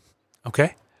 Ok.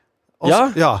 Også,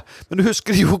 ja. Men du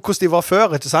husker jo hvordan de var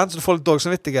før, ikke sant? Så du får litt dårlig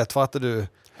samvittighet for at du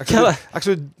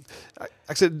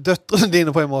døtrene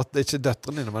dine på en måte, ikke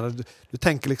døtrene dine, men du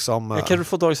tenker liksom... Hva er det du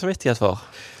får dårlig samvittighet for?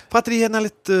 For at de er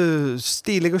litt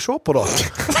stilige å se på, da.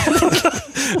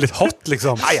 Litt hot,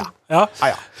 liksom. Ja.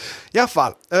 I hvert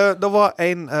fall, det var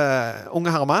en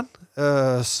unge herremann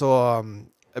som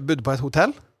bodde på et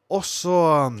hotell, og så...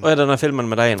 Og er denne filmen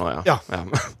med deg nå, ja? Ja.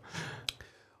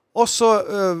 Og så...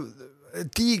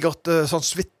 digert sånn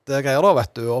svitte greier da,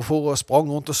 vet du, og for å sprang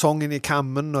rundt og sang inn i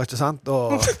kammen, og ikke sant,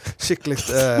 og skikkelig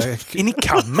inn i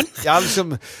kammen? Ja,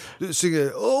 liksom du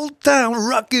synger Old Town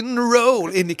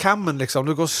Rock'n'Roll inn i kammen, liksom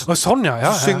du går sånn,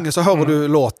 ja. Synger, så hører du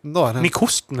låten da. Inn i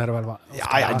kosten er det vel? Ja,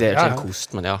 det er ikke en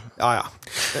kost, men ja. Ja.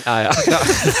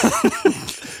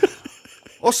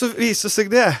 Og så viser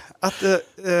seg det at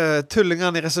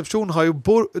tullingene i resepsjonen har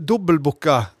jo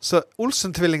dobbeltbooka, så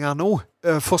Olsen-tvillingene nå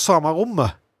får samme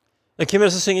rommet. Hvem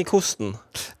er det som synger i kosten?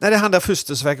 Nei, det er han der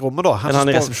første som fikk rommet da. Han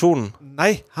i resepsjonen?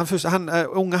 Nei, han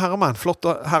unge herremann, flott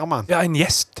herremann. Ja, en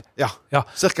gjest. Ja.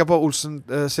 Cirka på Olsen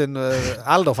sin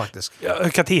alder, faktisk. Ja,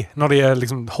 hva tid? Når de er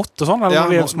liksom hot og sånn, eller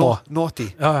når de er små?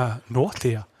 Nåtid. Ja,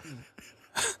 nåtid, ja.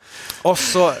 Og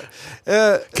så...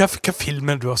 hva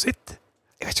film du har sett?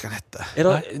 Jeg vet ikke hva den heter. Er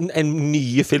det en ny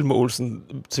film med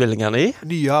Olsen-tvillingene i?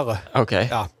 Nyere. Ok.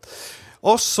 Ja.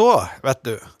 Og så, vet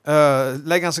du,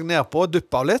 legger han seg ned på,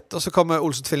 dupper av litt, og så kommer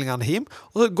Olsen-tvillingene hjem,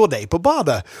 og så går de på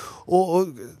badet.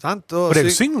 Og det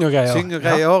synger greier. Synger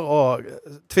greier, og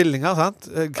tvillinger, sant?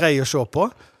 Greier å se på.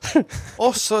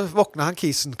 Og så våkner han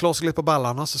kisen, klår seg litt på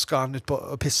ballene, og så skal han ut på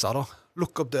og pisse da.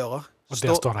 Lukke opp døra. Og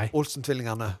der står de.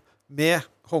 Olsen-tvillingene med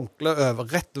håndkle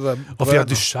over, rett over brødene. Og for å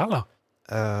dusje, eller?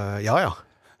 Ja.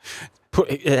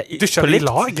 Dusjer de i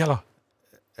lag, eller?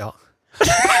 Ja.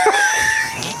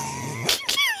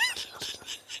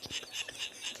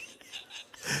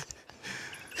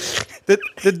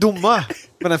 Det dumme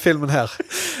med den filmen her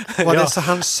var det som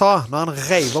han sa når han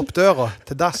reiv opp døra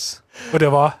til dass. Og det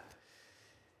var?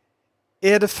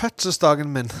 Er det fødselsdagen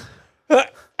min?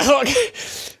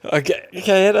 Ok,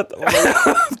 hva er dette?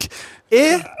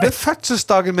 Er det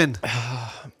fødselsdagen min?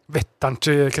 Vet han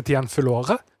ikke hva tid han fyller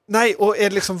året? Nei, og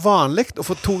er det liksom vanlig å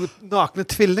få 2 nakne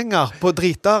tvillinger på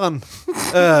dritaren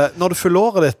når du fyller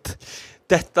året ditt?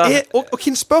 Og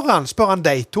hvem spør han? Spør han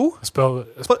deg to?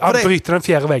 Han bryter den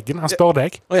 4. veggen. Han spør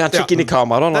deg. Og han kikker inn i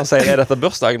kameraet når han sier, er dette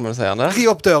bursdagen min? Sier han det? Ri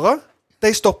opp døra.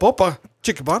 De stopper opp og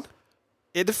kikker på han.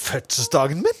 Er det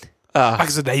fødselsdagen min? Ja.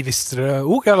 Altså, de visste det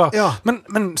også, eller? Ja.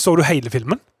 Men så du hele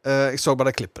filmen? Jeg så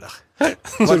bare det klippet der.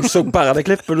 Så du så bare det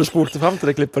klippet? Du spolte frem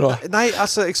til det klippet da? Nei,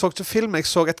 altså, jeg så ikke film.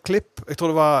 Jeg så et klipp. Jeg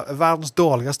tror det var verdens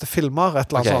dårligste filmer. Et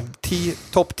eller annet sånn.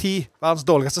 Topp 10 verdens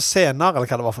dårligste scener,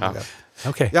 eller hva det var for noe.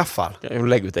 Okay. I hvert fall. Jeg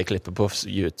vil legge ut det klippet på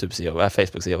YouTube-siden,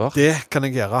 Facebook-siden vår. Det kan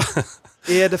jeg gjøre.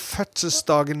 Er det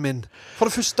fødselsdagen min? For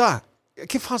det første,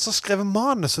 hvem faen som har skrevet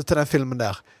manuset til den filmen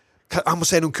der? Han må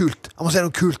si noe kult.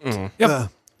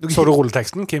 Så du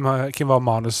rulleteksten? Hvem var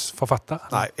manusforfatter?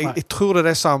 Nei, jeg tror det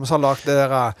er det samme som har lagt det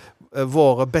der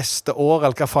våre beste år,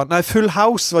 eller hva faen. Nei, Full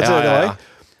House, var ikke det var?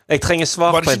 Jeg trenger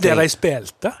svar på en ting. Var det ikke det de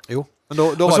spilte? Jo.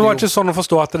 Og så var det ikke sånn å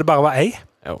forstå at det bare var ei?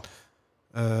 Jo.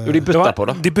 Jo, de bytta på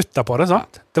det. De bytta på det,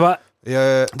 sant? Det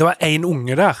var en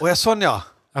unge der. Ja, sånn, ja.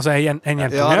 Altså en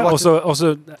jentunge, og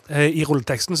så i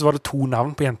rulleteksten så var det 2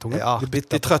 navn på jentunge. Ja,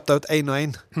 de trøtta ut 1 og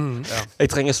 1. Ja.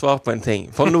 Jeg trenger svar på en ting.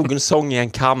 For noen sang i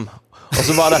en kam, og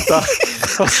så var dette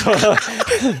og så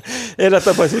er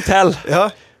dette på et hotell. Ja.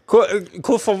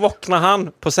 Hvorfor våkna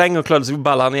han på seng og klødde seg på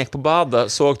ballen? Han gikk på badet,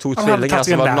 så 2 tvillinger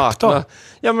som var nakne.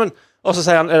 Ja, men og så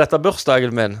sier han, er dette bursdagen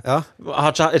min? Ja.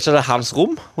 Er ikke det hans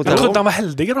rom? Jeg trodde han var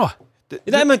heldig da.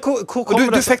 Nei, men hvor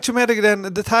kommer det? Du fikk ikke med deg den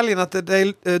detaljen at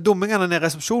de dummingene i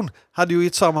resepsjon hadde jo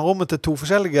gitt samme rommet til 2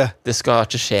 forskjellige. Det skal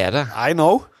ikke skje det. I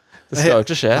know. Det skal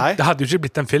ikke skje. Nei. Det hadde jo ikke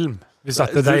blitt en film hvis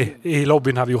at de i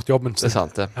lobbyen hadde gjort jobben sin. Det er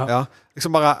sant det. Ja.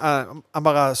 Liksom han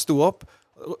bare sto opp,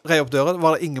 rei opp døren,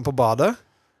 var det ingen på badet?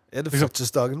 Er det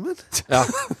fødselsdagen min? Ja,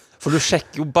 for du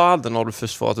sjekker jo badet når du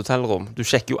først får et hotellrom. Du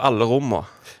sjekker jo alle rommene.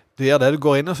 Du gjør det, du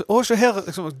går inn og se her,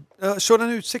 liksom, se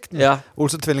den utsikten. Ja.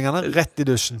 Olsen-tvillingene, rett i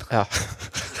dusjen. Ja.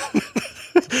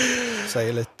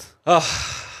 Sier litt.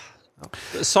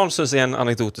 Sånn synes jeg en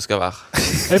anekdote skal være.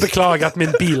 Jeg beklager at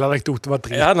min bilanekdote var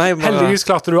drit. Ja, nei, bare... Heldigvis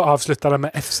klarte du å avslutte det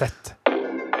med FZ.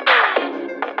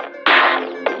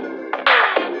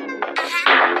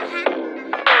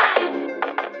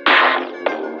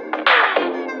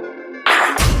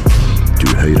 Du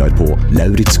hører på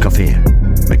Lauritz Café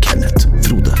med Kenneth,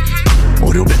 Frode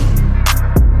og Robin.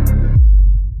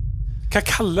 Hva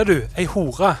kaller du ei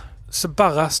hore som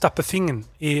bare stapper fingeren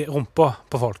i rumpa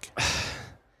på folk?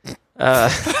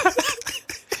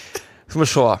 Skal vi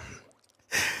se.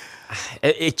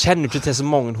 Jeg kjenner ikke til så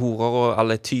mange horer og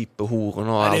alle typer horer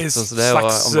og alt. Det er sånn, så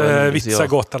slags vitser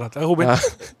godt av dette. Robin?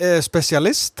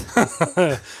 Spesialist?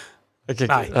 Hva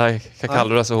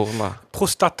kaller du disse horene?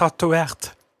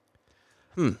 Prostatatuert.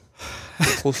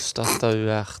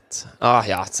 Prostatauert.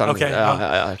 Ja, sånn. Okay,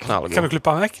 ja, knallgod. Kan du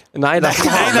klippe den vekk? Nei.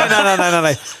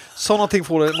 Nei. Sånne ting,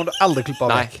 Frode, må du aldri klippe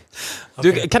av vekk. Du,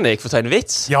 kan jeg få ta en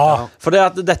vits? Ja. For det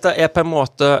at dette er på en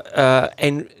måte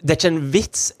det er ikke en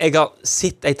vits. Jeg har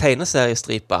sett en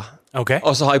tegneseriestripe, Okay.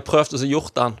 og så har jeg prøvd å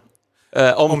gjort den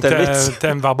om til en vits.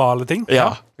 Til en verbale ting?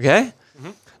 Ja, ok?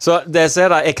 Så det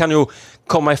ser jeg kan jo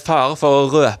komme i fare for å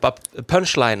røpe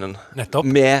punchlinen. Nettopp.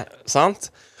 Med,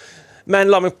 sant? Men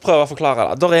la meg prøve å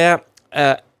forklare det.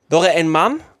 Der er en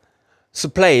mann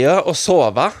som pleier å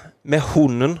sove med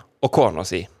hunden og kona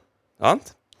si.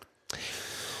 Sant?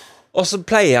 Og så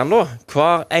pleier han da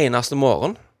hver eneste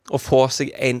morgen å få seg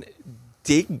en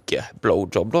digg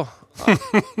blowjob da.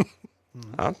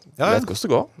 Ja, vet hvordan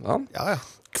det går. Ja.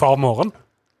 Hver morgen?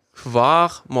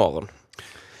 Hver morgen.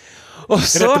 Og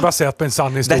så, er dette basert på en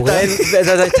sann historie?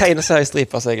 Dette er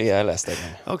tegneseriestriper som jeg leste.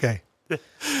 Ok.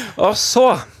 Og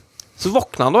så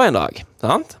våkner han da en dag,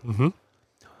 sant?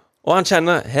 Og han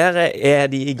kjenner, her er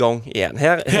de i gang igjen.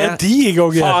 Her er de i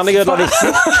gang igjen? Faen, jeg ødela vitsen.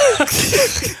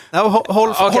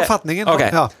 Hold fatningen.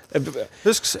 Okay. Ja.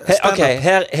 Husk, stand ok,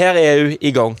 her er hun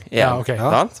i gang igjen. Ja, okay.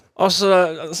 Sant? Og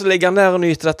så ligger han der og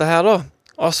nyter dette her da.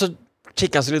 Og så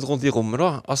kikker han seg litt rundt i rommet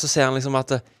da. Og så ser han liksom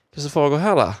at, hva som foregår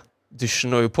her da?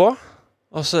 Dusjen er jo på.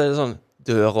 Og så er det sånn,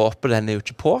 døra oppe, den er jo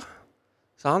ikke på.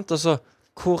 Sant? Og så,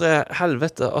 hvor er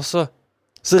helvete? Og så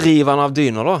river han av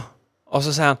dyner da. Og så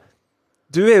sier han,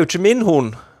 du er jo ikke min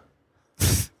hund.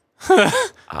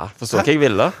 Ja, forstår hva jeg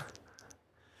ville.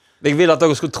 Jeg ville at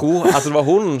dere skulle tro at det var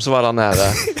hunden som var der nede.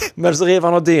 Men så river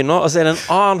han av dyner, og så er det en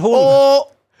annen hund.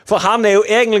 For han er jo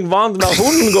egentlig vant med at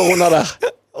hunden går under der.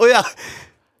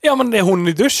 Ja, men det er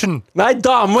hunden i dusjen. Nei,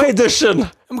 dama i dusjen.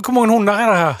 Men hvor mange hunder er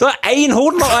det her? Det er en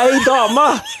hund og en dame.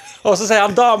 Og så sier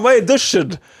han, dama i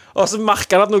dusjen. Og så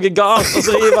merker han at noe er galt, og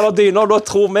så river han av dyner, og da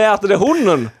tror vi at det er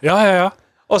hunden. Ja.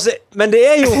 Men det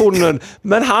er jo hunden.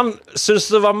 Men han synes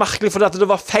det var merkelig fordi at det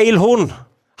var feil hund.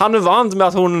 Han er vant med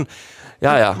at hunden...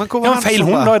 Ja. Men feil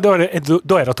hund, da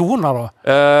er det to hunder da?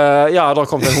 Ja, da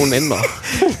kom det en hund inn da.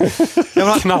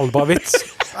 Knallbra vits.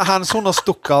 Hans hund har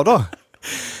stukket av da.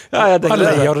 Ja, jeg tenker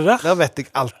det. Gjør det der? Det vet jeg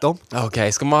alt om. Ok,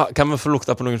 kan vi få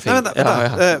lukta på noen ting?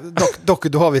 Dere,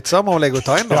 du har vitser, må legge og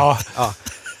ta inn da? Ja.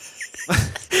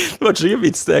 Det var ikke noen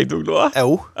vits det jeg tok nå?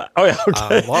 Jo. Ja, ok.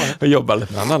 Jeg jobber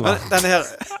litt med den. Men denne her,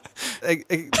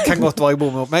 jeg kan godt være jeg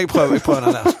bor med opp, men jeg prøver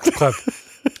den der. Prøv.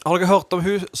 Har dere hørt om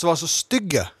hun som var så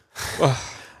stygge?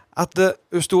 At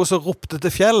hun stod og så ropte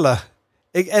til fjellet,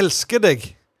 jeg elsker deg.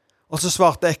 Og så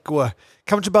svarte ekkoet,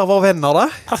 kan vi ikke bare være venner da?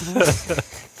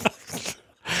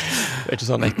 Det er ikke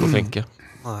sånn ekko funker.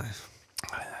 Nei.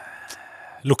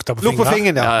 Lukta på fingeren. Lukt på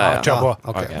fingeren, ja. Kjør på.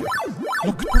 Okay.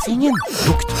 Lukt på fingeren.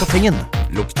 Lukt på fingeren.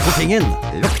 Lukt på fingeren.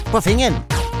 Lukt på fingeren.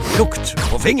 Lukt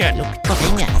på fingeren. Lukt på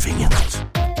fingeren.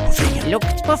 Lukt på fingeren.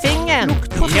 Lukt på fingeren.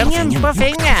 Lukt på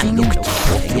fingeren. Lukt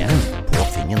på fingeren. På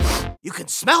fingeren. You can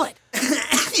smell it.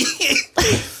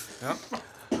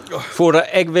 Frode,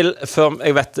 jeg vil, før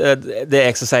jeg vet det er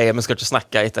jeg som sier, vi skal ikke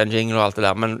snakke etter en jingle og alt det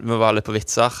der, men vi var litt på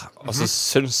vitser, og så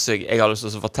synes jeg har lyst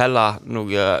til å fortelle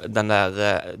noe, den der,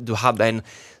 du hadde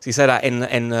skal jeg si det,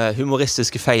 en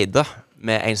humoristisk feide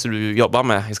med en som du jobber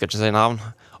med, jeg skal ikke si navn,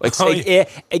 og jeg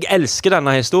elsker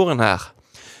denne historien her.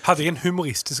 Hadde jeg en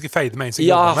humoristisk feide med en som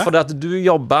jobber med? Ja, for at du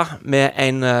jobber med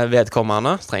en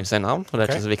vedkommende, trenger ikke si navn, for det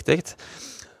er ikke så viktig,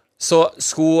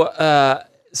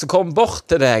 så kom bort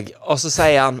til deg, og så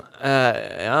sier han,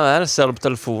 ja, det ser du på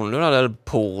telefonen, det er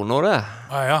porno, det.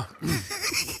 Ja.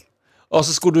 Og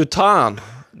så skulle du ta han.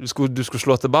 Du skulle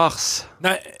slå til bars.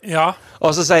 Nei, ja.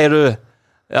 Og så sier du,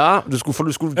 ja, du skulle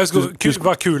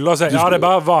være kul og si, ja, det er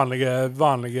bare vanlige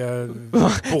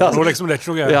porno, liksom, det er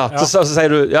ikke noe. Ja, så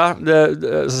sier du, ja,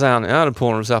 så sier han, ja, det er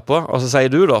porno du ser på. Og så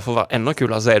sier du da, for å være enda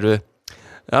kulere, så sier du,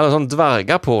 ja, det er sånn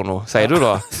dvergeporno, sier du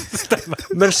da.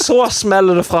 Men så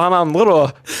smeller det fra han andre,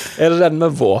 da. Er det den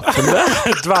med våpen der?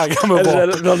 Dverger med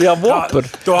våpen. Når de har våpen?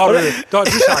 Ja, da har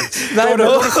du sjans.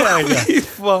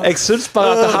 Jeg synes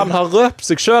bare at han har røpt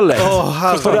seg selv.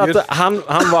 Fordi at han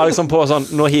var liksom på sånn,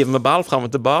 nå hiver vi ball frem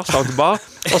og tilbake,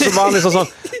 og så var han liksom sånn,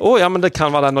 ja, men det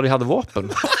kan være den når de hadde våpen.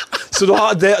 Så da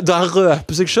han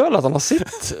røper seg selv at han har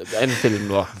sett en film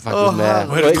da, faktisk med...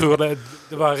 Jeg tror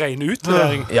det var ren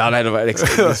utlevering. Ja, nei, jeg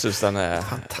synes den er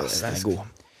god.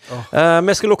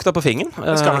 Vi skal lukte på fingeren.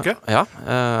 Skal dere? Ja.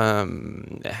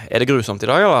 Er det grusomt i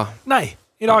dag, eller? Nei,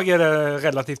 i dag er det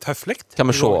relativt høfligt. Kan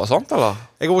vi se og sånt, eller?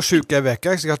 Jeg var syk en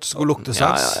veke, så jeg har ikke skulle lukte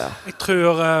sans. Jeg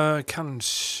tror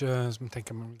kanskje, som jeg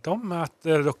tenker meg litt om, at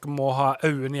dere må ha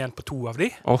øynene igjen på 2 av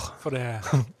de. For det...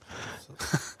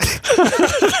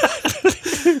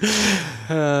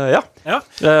 ja.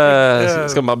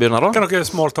 Skal vi bare begynne da? Kan dere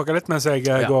smalltalke litt mens jeg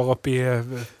går opp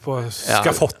på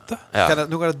skafottet?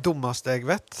 Noe av det dummeste jeg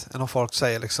vet er når folk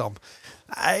sier liksom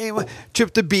nei, jeg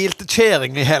kjøpte bil til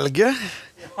kjæring i helge.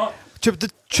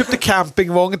 Kjøpte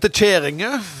campingvogn til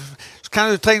kjæringe. Så kan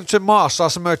du trenge ikke mase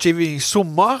så mye i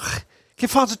sommer. Hva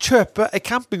faen som kjøper en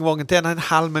campingvogn til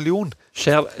 1,5 million?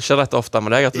 Skjer dette ofte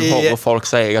med deg? At du hører folk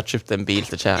si jeg har kjøpt en bil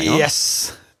til kjæringa?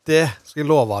 Yes, det skal jeg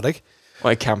love deg. Og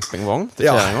en campingvogn til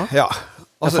kjæringa? Ja.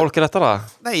 Hva folk er dette da?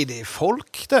 Nei, det er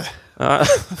folk det.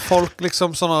 Folk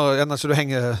liksom sånn så du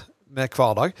henger med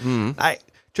hver dag. Nei,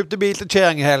 kjøpte bil til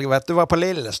kjæring i helg, vet du. Var på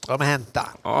Lillestrøm og hentet.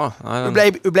 Hun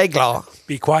ble glad.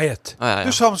 Be quiet.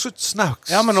 Du sa om så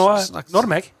snakks. Ja, men nå er det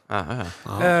meg.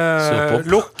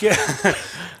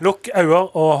 Lukk øyne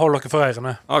og hold dere for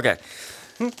ørene. Ok.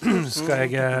 Skal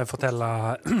jeg fortelle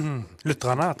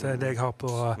lytterne at det jeg har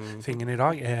på fingeren i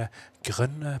dag er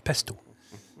grønn pesto.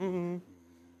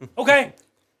 Ok!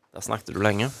 Der snakket du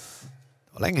lenge.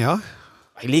 Det var lenge, ja.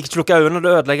 Jeg liker ikke å lukke øynene,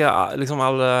 det ødelegger liksom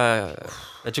alle...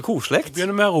 Det er ikke koselig. Jeg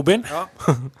begynner med Robin. Ja.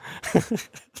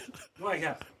 Nå er jeg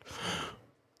her.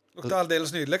 Lukter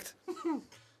aldeles nydelig.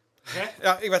 Okay.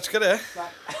 Ja, jeg vet ikke hva det er.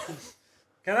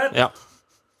 Hva er det? Ja.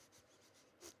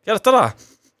 Hva er dette da?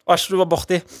 Ikke du var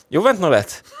borti. Jo, vent nå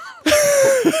litt.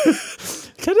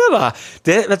 Hva er det da?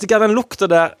 Vet du hva den lukter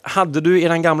der hadde du i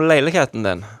den gamle leiligheten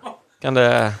din? Kan det...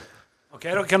 Ok,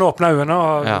 dere kan åpne øynene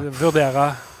og vurdere hva...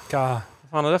 Hva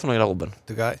faen er det for noe der, Robin?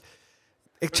 Du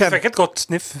fikk et godt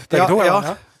sniff. Ja.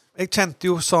 Jeg kjente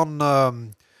jo sånn...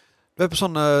 Du er på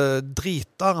sånne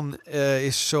driteren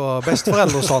ikke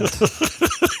besteforeldre og sånt.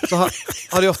 Så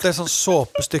har de ofte et sånn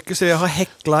såpestykke så de har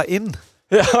heklet inn.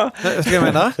 Ja. Vet du hva jeg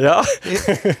mener? Ja.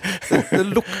 Det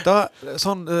lukter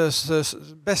sånn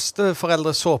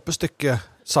besteforeldre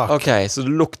såpestykke-sak. Ok, så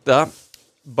det lukter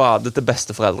badet til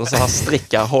besteforeldre som har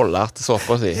strikket holder til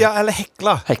såpa si. Ja, eller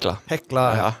hekla. Hekla,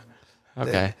 ja.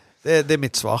 Ok. Det er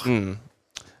mitt svar.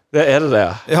 Det er det.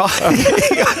 Ja.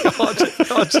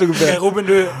 Robin,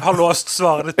 du har låst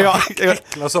svaret ditt på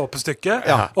hekla såpestykke.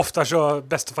 Ofte så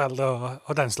besteforeldre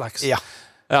og den slags. Ja.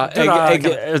 Ja,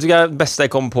 vet du hva det beste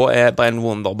jeg kommer på er bare en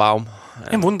Wunderbaum.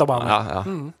 En Wunderbaum? Ja.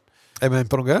 Er vi inne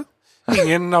på noe?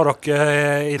 Ingen av dere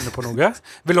er inne på noe.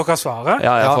 Vil dere svare?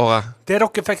 Ja, jeg får det. Det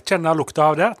dere fikk kjenne lukta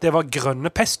av der, det var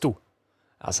grønne pesto.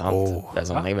 Ja, sant. Det er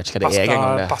sånn, jeg vet ikke hva det er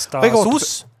engang.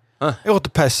 Pasta-sos. Jeg åtte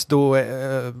pesto.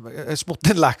 Jeg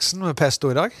smurte inn laksen med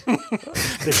pesto i dag.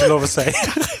 Det er ikke lov å si.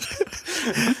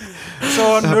 Så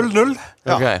 0-0.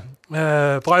 Ok.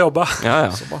 Bra jobba. Ja.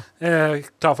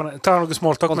 Ta noe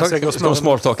smalltalk mens jeg går Skal vi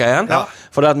smalltalke igjen? Ja.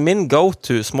 For det er min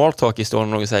go-to smalltalk i stedet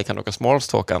når noen sier kan dere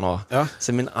smalltalke nå. Ja.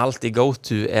 Så min alltid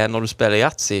go-to er når du spiller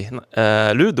Yatzy,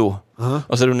 Ludo,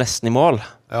 og så er du nesten i mål.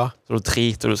 Ja. Så du 3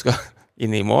 til du skal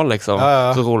inn i mål, liksom.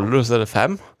 Så ruller du, så er det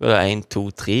 5. Så er det 1, 2,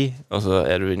 3, og så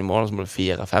er du inn i mål, så må du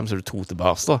 4, 5, så er du 2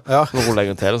 tilbake da. Ja. Så ruller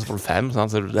jeg til, og så får du 5,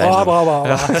 sant? Så er du det. Bra.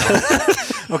 Ja.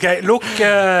 Ok, lukk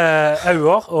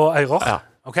øyne og ører. Ja.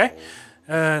 Ok,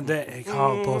 det jeg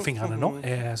har på fingrene nå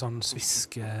er sånn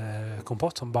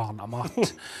sviskekompott, sånn barnamat.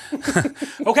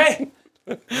 Ok!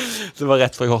 Det var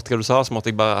rett for jeg hørte hva du sa, så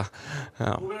måtte jeg bare...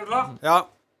 Ja. Er du klar? Ja.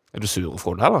 Er du sur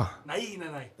for det, eller? Nei.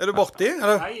 Er du borti?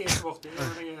 Eller? Nei, jeg er ikke borti.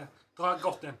 Jeg drar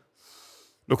godt inn.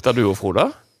 Lukter du og Frode?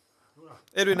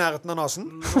 Er du i nærheten av nasen?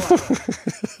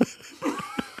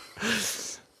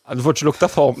 Du får ikke lukte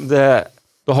form. Det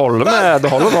holder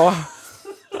nå.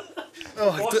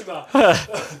 Ok.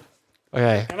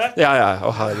 Ja.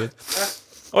 Å, herregud.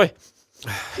 Oi.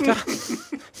 Hva?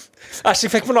 Æsj,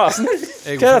 jeg fikk på nasen.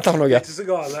 Hva er dette for noe? Ikke så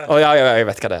gale. Å, ja, jeg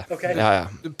vet hva det er. Okay. Ja.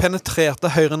 Du penetrerte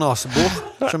høyre nasebord,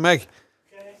 som jeg.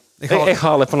 Jeg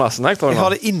har litt på nasen, jeg. Jeg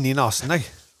har det inni nasen, jeg.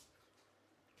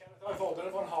 Kan jeg ta en fordel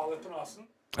for en har litt på nasen?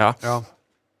 Ja.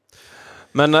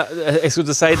 Men jeg skulle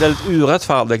til å si det litt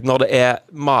urettferdig når det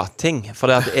matting,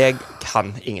 for det at jeg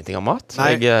kan ingenting om mat.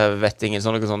 Nei. Jeg vet ingen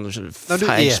sånne Nei, du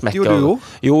eter jo, du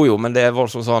jo. Jo, men det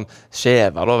voldsomt sånn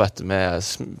skjever da, vet du, med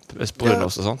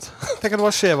brunost og sånt. Tenk at det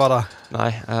var skjever da.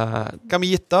 Nei. Kan vi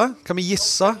gitte? Kan vi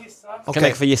gisse? Kan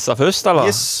jeg få gisse først, eller?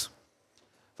 Giss.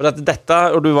 For dette,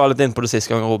 og du var litt inne på det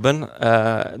siste gang, Robin,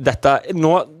 dette,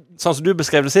 nå, sånn som du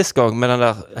beskrev det siste gang, med den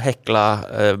der hekla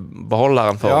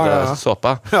beholderen for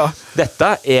såpa. Ja. Dette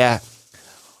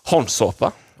håndsåpa.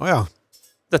 Åja.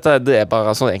 Dette det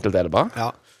bare, sånn enkelt det bare. Ja.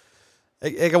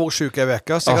 Jeg har vært syk en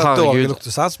veke, så jeg har dårlig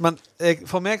luktesans, men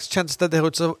for meg kjentes det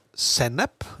ut som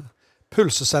sennep.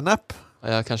 Pulsesennep.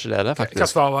 Ja, kanskje det faktisk. Hva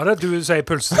svar var det? Du sier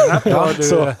pulsesennep.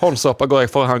 Så håndsåpa går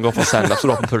jeg for, han går for sennep, så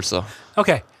du har på pulser.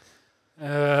 Ok.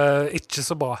 Ikke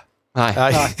så bra. Nei.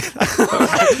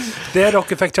 Det dere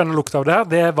fikk kjenne lukt av der,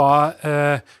 det var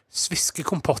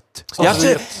sviskekompott. Hva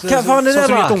faen er det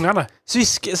da? Ungene.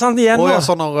 Sviske, sant igjen da?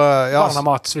 Sånn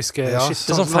barnemat, sviske, shit.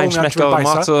 Det er sånn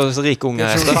feinschmecker-mat, så rike unge.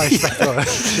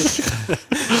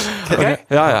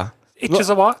 Ja. Ikke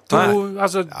så bra.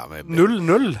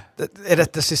 0-0. Er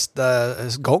dette siste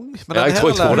gang? Ja, jeg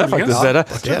tror det faktisk er det.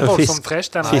 Det er voldsomt fresh,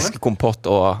 denne. Fiskekompott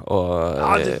og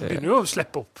ja, det begynner jo å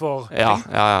slippe opp for ting.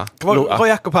 Ja. Hva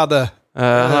Jakob hadde?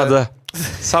 Han hadde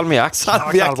salmiakk.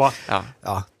 Ja.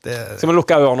 Skal vi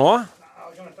lukke øynene nå?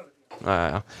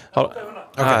 Ja.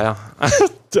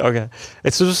 Ok.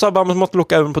 Jeg synes du sa bare vi måtte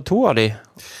lukke øynene på 2 av de.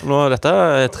 Nå, dette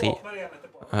er 3.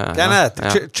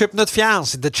 Kjøpt nødt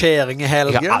fjernsyn til kjæring i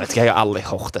helgen. Jeg har aldri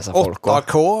hørt disse folk.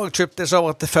 8K, kjøpt det så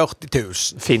over til 40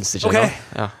 000. Finns ikke nå. Ok,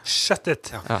 shut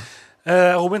it.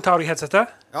 Robin, tar deg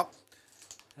headsetet? Ja.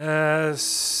 Da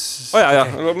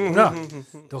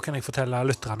kan jeg fortelle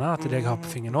lytterne at det jeg har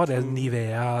på fingeren nå, det er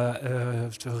Nivea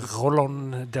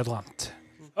Roll-On deodorant.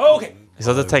 Ok. Jeg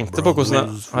satt og tenkte på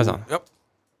hvordan det... Ja.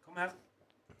 Kom her.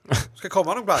 Skal jeg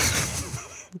komme noen plass?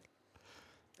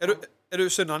 Er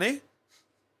du Sunnani?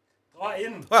 Dra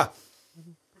inn. Ja.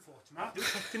 Du får ikke mer. Du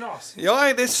får ikke nas. Ja,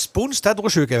 det er spons til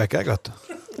å sjuke i vekk, jeg vet.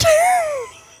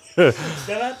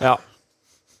 Ja.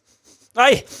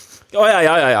 Nei!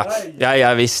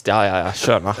 Ja, visst. Ja,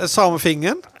 skjønner. Samme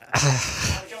fingeren?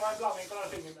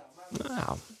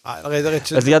 Ja. Nei, det er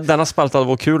ikke... Denne spalten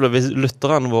hadde vært kul hvis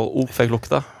lytteren vår også fikk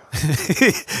lukta.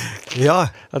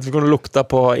 Ja. At vi kunne lukta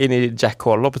inn i Jack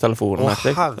Holler på telefonen.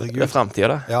 Herregud. Det er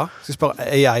fremtiden, det. Ja, skal jeg spørre,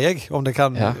 jeg om det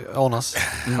kan ordnes?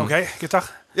 Ok, gutter.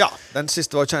 Ja, den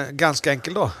siste var ganske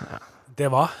enkel da. Det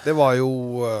var? Det var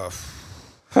jo...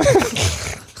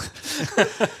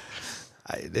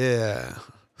 Nei, det...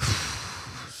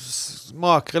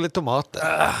 Smaker litt tomat.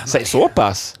 Sier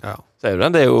såpass? Ja. Sier du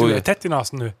den? Det er jo... Du er tett i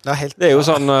nasen, du. Det er jo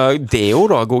sånn deo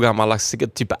da, god gammeldags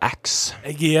type Axe.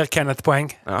 Jeg gir Kenneth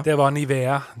poeng. Ja. Det var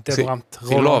Nivea, deodorant.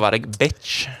 Skal jeg love deg,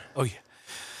 bitch? Oi.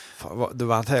 Du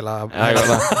vant hele... Du har i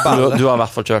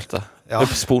hvert fall kjølt det. Ja. Du er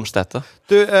på spons dette.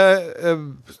 Du,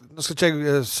 nå skal ikke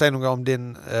jeg si noe om din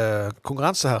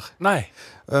konkurranse her. Nei.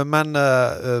 Men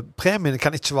premien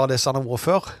kan ikke være det som han har vært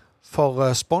før. For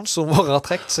sponsoren vår har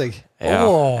trekt seg.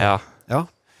 Ja.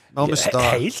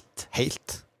 Helt.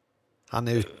 Han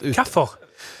er ute. Hvorfor?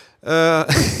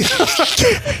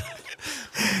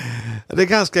 Det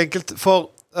er ganske enkelt, for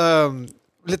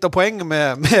litt av poenget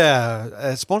med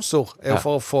sponsor er jo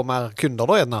for å få mer kunder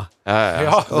da, gjerne.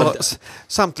 Ja. Og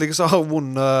samtlige så har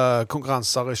vunnet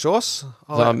konkurranser i Sjås.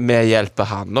 Vi hjelper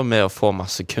han da med å få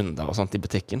masse kunder og sånt i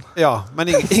butikken. Ja, men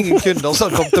ingen kunder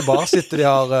som har kommet tilbake sitter de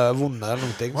har vunnet eller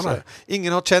noen ting. Så ingen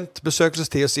har kjent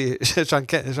besøkelsestid å si Sean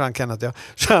Kenneth,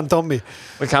 Sean Tommy.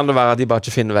 Men kan det være at de bare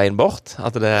ikke finner veien bort?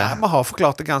 At det... Nei, vi har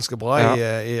forklart det ganske bra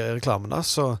i reklamen da,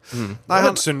 så... Nei,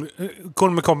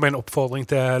 kunne vi komme med en oppfordring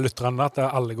til lytterne at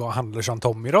alle går og handler Sean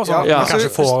Tommy da, så vi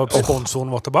kanskje får sponsoren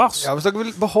vår tilbake? Ja, hvis dere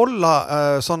vil beholde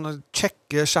sånne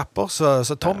kjekke shopper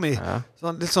så Tommy,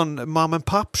 litt sånn mom and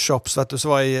pop shops, vet du, så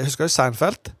var husker du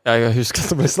Seinfeld? Ja, jeg husker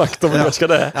at vi snakket om det, husker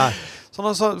det. Ja.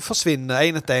 Sånn så forsvinner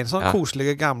en etter en, sånn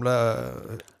koselige gamle,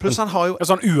 pluss han har jo...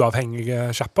 Sånn uavhengige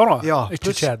shopper da,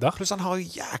 ikke kjeder. Pluss han har jo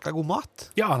jækla god mat.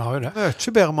 Ja, han har jo det.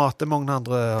 Mye bedre mat enn mange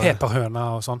andre... Peperhøna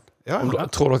og sånn. Ja.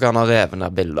 Tror dere han har revet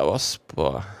ned bilder av oss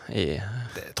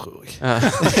Det tror jeg.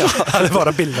 Det var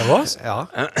det bilder av oss? Ja,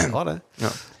 det var det.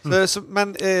 Ja. Men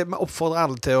vi oppfordrer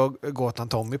alle til å gå til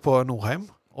Tommy på Nordheim,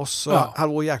 og så hadde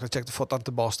det vært jækla kjekt å få han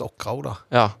tilbake til Okra da.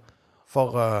 Ja. For...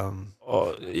 og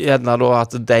gjerne da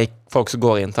at de folk som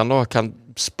går inn til han da, kan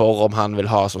spørre om han vil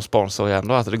ha som sponsor igjen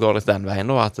da, at det går litt den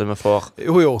veien da, at vi får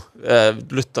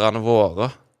lytterne våre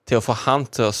til å få han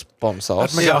til å sponse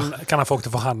oss. Kan ha folk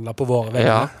til å forhandle på våre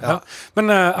vegne. Ja. Men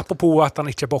apropos at han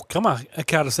ikke er på Okra mer,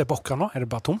 hva er det som er på Okra nå? Er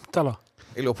det bare tomt, eller?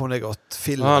 Jeg lurer på om det er godt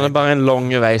film. Ja, det er bare en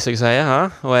lang vei, som jeg sier,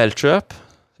 her. Og elkjøp,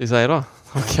 som jeg sier da.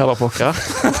 Hva er det pokker?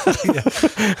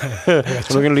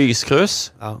 Noen lyskrus.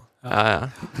 Ja. Ja.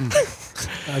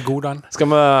 God den. Skal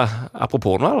vi,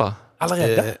 apropos nå, eller?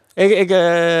 Allerede. Jeg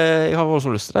har vært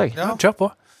så lyst til deg. Ja. Kjør på.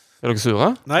 Er dere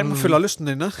sure? Nei, må fylle lysten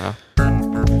dine. Ja.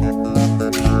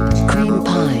 Cream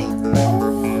pie.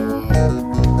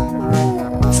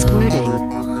 Squirting.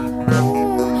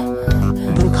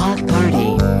 Bukkake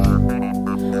party.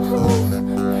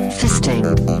 Fisting.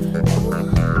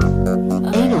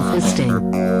 Anal fisting.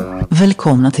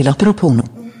 Velkomna til Apropos nå.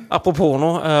 Apropos nå,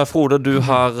 Frode, du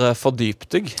har fordypt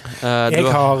deg. Jeg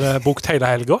har brukt hele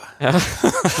helga Ja.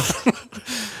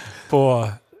 på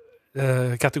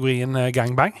kategorien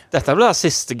gangbang. Dette blir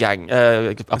siste gang.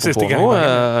 Apropos Siste gang, nå,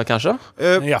 ja. kanskje?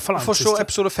 I hvert fall den For så siste.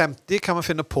 episode 50 kan vi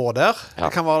finne på der. Ja.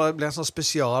 Det kan bli en sånn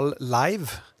spesial live.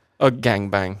 Og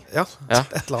gangbang. Ja, Ja.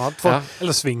 et eller annet. For Ja.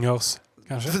 Eller swingers,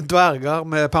 kanskje. dverger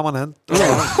med permanent. Ja.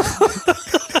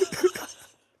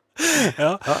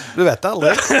 Ja, du vet det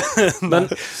aldri. Men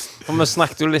for vi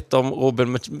snakket jo litt om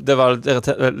Robin, det var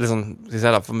liksom,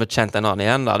 for vi kjente en annen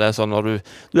igjen da. Det er sånn når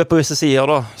du er på visse sider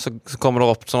da, så kommer det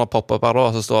opp sånne pop-up her da,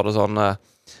 og så står det sånn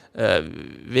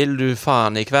vil du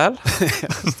faen i kveld?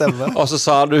 Stemmer. Og så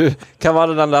sa du, hva var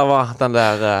det den der var? Den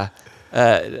der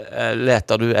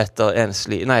leter du etter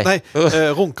enslig? Nei,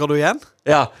 runker du igjen?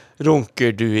 Ja,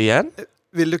 runker du igjen?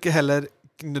 Vil du ikke heller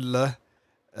knulle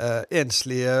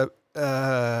enslige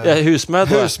Ja,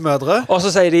 husmødre. Og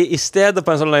så sier de i stedet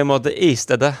på en sånn løy måte, i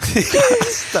stedet.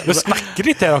 Nå snakker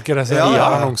de til dere, disse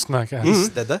annonsene. I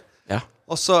stedet. Ja.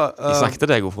 Og så Jeg snakket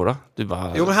til deg, Frode. Du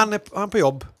bare... Jo, men han er på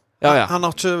jobb. Ja. Han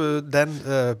har ikke den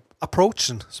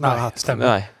approachen som jeg har hatt. Stemmer.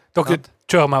 Nei. Dere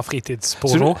kjører mer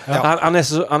fritidsporno.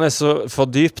 Så han er så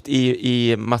fordypt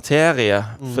i materie,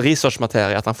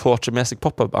 researchmaterie, at han får ikke med seg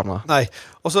pop-up-ene. Nei.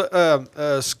 Og så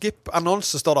skip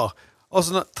annonse står der. Og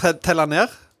så teller han ned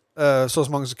så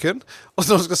mange sekunder. Og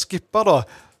så når du skal skippe da,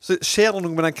 så skjer det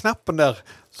noe med den knappen der.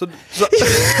 Så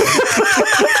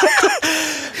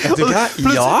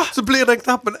så blir den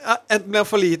knappen enten blir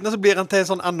for liten, og så blir den til en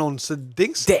sånn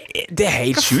annonsedings. Det er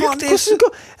helt sjukt. Hvordan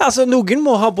Altså, noen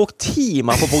må ha brukt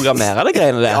timer på å programmere det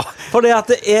greiene der. For det at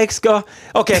jeg skal...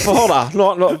 Ok, for hør da.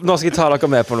 Nå skal jeg ta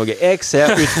dere med på noe. Jeg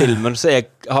ser ut filmen så jeg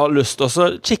har lyst til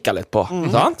å kikke litt på.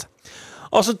 Sant?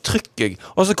 Og så trykker jeg,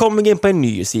 og så kommer jeg inn på en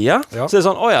ny side. Så er det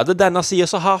sånn, åja, det er denne siden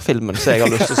som har filmen som jeg har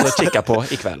lyst til å kikke på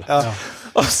i kveld.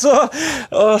 Og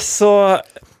så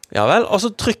ja vel, og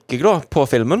så trykker jeg da på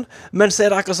filmen, men så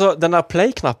er det akkurat så, den der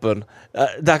play-knappen,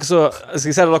 det er akkurat så, skal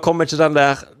jeg si det, da kommer ikke den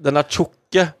der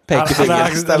tjukke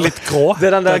pekefingeren. Det er litt grå. Det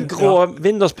er den der grå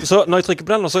Windows, så når jeg trykker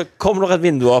på den, så kommer det et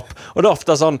vindu opp, og det er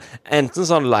ofte sånn, enten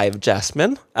sånn Live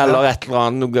Jasmine, eller et eller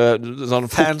annet, noe sånn...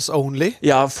 Fans only?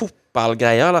 Ja,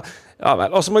 fotballgreier, eller... Ja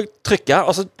vel, og så må jeg trykke,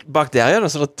 og så bak der igjen,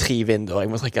 så er det 3 vinduer jeg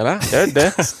må trykke det. Og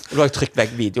da har jeg trykt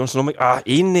vekk videoen, så nå må jeg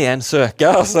inn i en søke,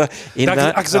 og så inn der. Det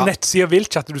er akkurat så nettsida vil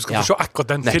ikke at du skal få se akkurat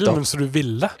den filmen som du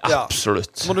ville.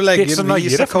 Absolutt. Så må du legge inn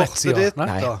visekortet ditt.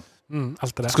 Nei.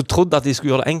 Alt det der. Skulle trodd at de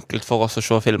skulle gjøre det enkelt for oss å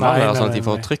se filmer, sånn at de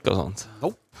får trykk og sånt.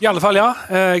 I alle fall, ja.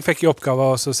 Jeg fikk i oppgave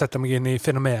å sette meg inn i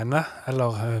fenomenet,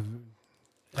 eller...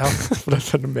 Ja, for det er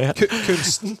fenomen.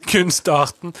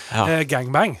 Kunstarten.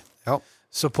 Gangbang. Ja.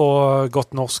 Så på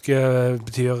godt norsk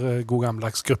betyr god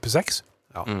gammeldags gruppe 6.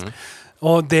 Ja.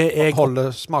 Og det jeg...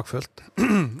 Holde smakfullt.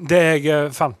 Det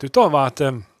jeg fant ut da, var at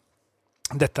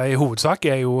dette i hovedsak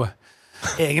er jo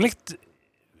egentlig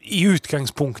i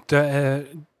utgangspunktet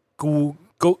god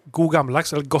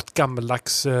gammeldags, eller godt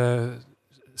gammeldags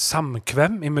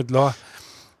samkvem imellom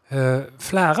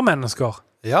flere mennesker.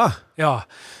 Ja. Ja.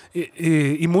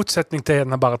 I motsetning til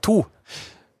gjerne bare 2.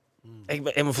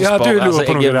 Jeg må få spørre, altså,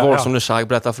 jeg er voldsomt nysgjerrig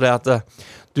på dette, fordi at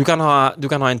du kan ha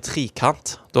en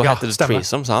trikant, da heter det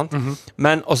threesome, sant?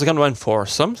 Men, og så kan du ha en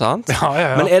foursome, sant?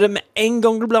 Ja. Men er det med en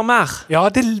gang du blir mer?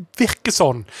 Ja, det virker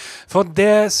sånn. For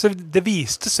det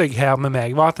viste seg her med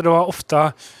meg, var at det var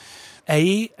ofte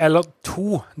 1 eller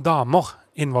 2 damer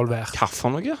involvert. Hva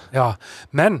for noe? Ja,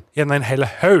 men gjerne en hel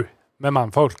haug med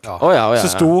mannfolk. Ja. Så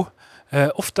sto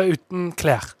ofte uten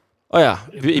klær. Åja,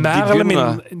 mer eller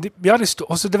mindre. Ja, det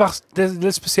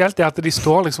er spesielt det at de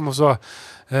står liksom og så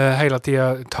hele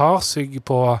tiden tar seg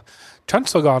på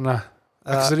kjønnsorganet.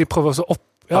 Så de prøver å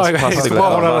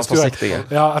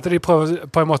at de prøver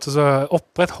på en måte å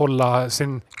opprettholde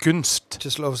sin gunst.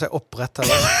 Ikke så lov å si opprett,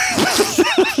 eller?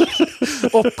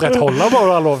 Opprettholde, må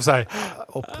det lov å si.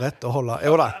 Opprett og holde.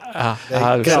 Jo da.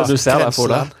 Du ser det på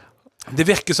det. Det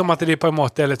virker som at de på en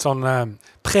måte er litt sånn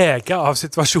preget av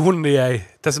situasjonen de er i,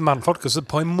 disse mannfolkene som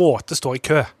på en måte står i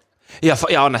kø.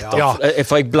 Ja, nettopp. Ja.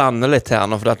 For jeg blander litt her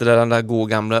nå, for det er den der gode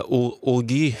gamle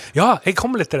orgy. Ja, jeg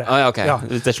kommer litt til det. Ja, ok. Ja.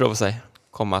 Det er ikke lov å si.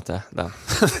 Komme til den.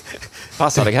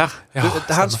 Passer deg her? Ja, Det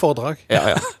er hans foredrag.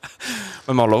 Ja.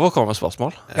 Men vi har lov å komme med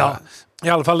spørsmål. Ja. I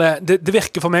alle fall, det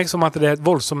virker for meg som at det er et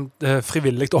voldsomt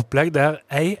frivillig opplegg der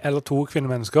ei eller to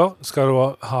kvinnemennesker skal da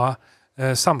ha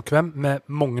samkvem med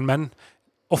mange menn,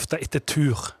 ofte etter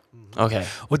tur. Ok.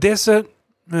 Og det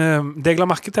jeg la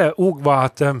merke til også var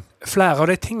at flere av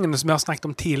de tingene som vi har snakket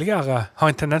om tidligere, har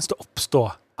en tendens til å oppstå.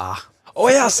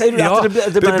 Sier du Ja,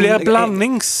 at det blir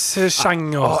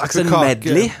blandingssjanger. Altså en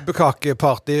medley?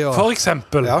 Bukkake-party og... For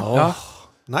eksempel. Ja.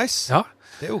 Nice. Ja.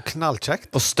 Det er jo knallkjekt.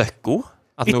 Og støkko?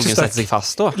 At Ikke noen støkk. setter seg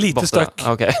fast da? Lite borte? støkk.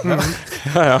 Ok.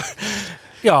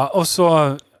 Ja, og så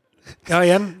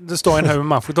igjen, det står en haug med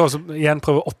mannfolk som igjen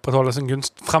prøver å opprettholde sin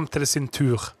gunst frem til det sin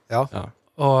tur. Ja.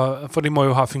 For de må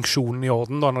jo ha funksjonen i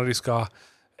orden da, når de skal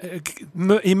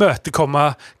imøtekomme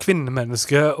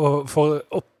kvinnemennesket og for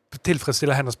å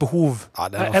tilfredsstille hennes behov. Ja,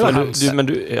 det er Eller fine. hans. Men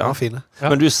du, Fine.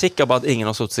 Men du er sikker på at ingen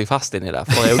har satt seg fast inni det?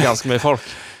 For det er jo ganske mye folk.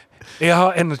 Jeg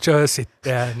har ennå ikke sett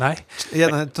det, nei.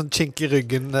 Gjerne en sånn kink i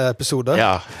ryggen-episode.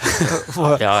 Ja.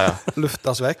 Ja.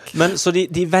 Luftes vekk. Men så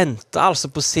de venter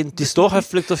altså på sin... De står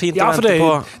høflig og fint Ja, og for venter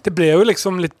på... det blir jo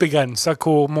liksom litt begrenset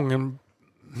hvor mange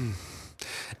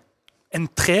en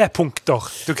 3 punkter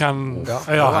du kan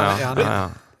Ja.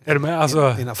 Er du med?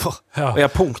 Altså, Innenfor. Ja,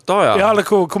 punkter, ja. ja, eller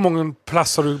hvor mange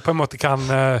plasser du på en måte kan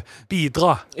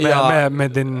bidra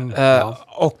med din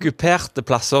Okkuperte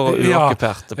plasser og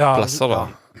uokkuperte plasser, da.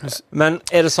 Men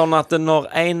er det sånn at når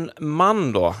en mann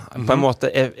da på en måte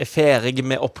er ferdig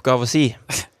med oppgave si,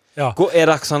 er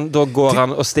det sånn, da går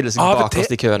han og stiller seg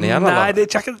bakerst i køen igjen, Nei,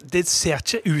 eller? det ser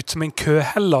ikke ut som en kø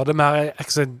heller. Det er mer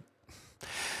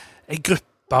en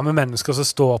gruppe med mennesker som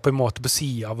står på en måte på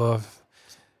siden av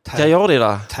Hva gjør de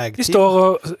da? De står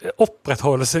og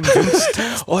opprettholder sin gunst.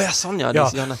 Ja, sånn, ja. De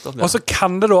gjør nettopp det. Og så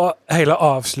kan det da hele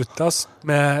avsluttes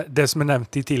med det som er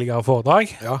nevnt i tidligere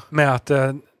foredrag, med at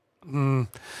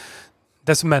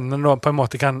disse mennene da på en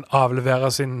måte kan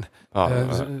avlevere sin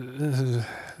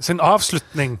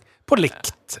avslutning på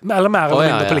likt, eller mer eller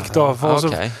mindre på likt, da,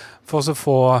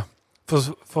 for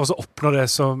å oppnå det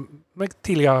som vi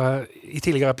i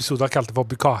tidligere episoder kalte for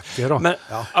bukake. Da.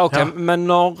 Men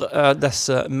når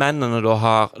disse mennene da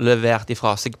har levert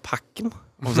ifra seg pakken,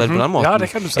 om det på den måten, Ja, det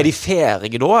kan du si. er de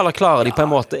ferdige da, eller klarer de på en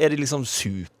måte, er de liksom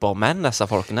supermenn, disse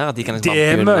folkene? At de kan liksom Det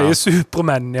er begynne- mye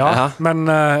supermenn, ja. Ja. Men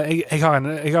jeg har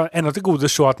ennå til gode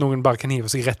å se at noen bare kan hive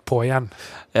seg rett på igjen.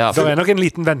 Ja, Det er nok en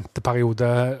liten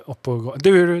venteperiode oppe og gå.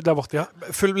 Du der borte, ja.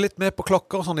 Følg litt med på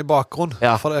klokker og sånn i bakgrunn,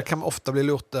 Ja. for det kan ofte bli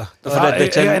lurt det. For det er Jeg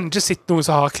ikke har en, ennå ikke sett noen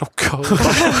som har klokker.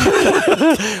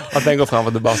 at den går frem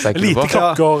og tilbake tenker du Lite på.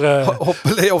 klokker.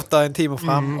 Hopper det ofte en time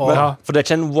frem, og Ja. For det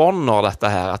er ikke en one-er dette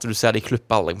her, at du ser de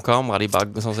klipper aldri med kamera, de bare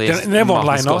sånn som Det er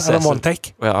one-liner, eller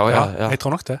one-take. Ja. Jeg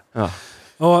tror nok det. Ja.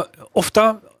 Og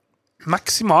ofte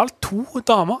maksimalt 2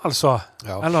 damer, altså.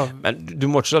 Ja. Eller, Men du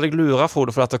må ikke la deg lure,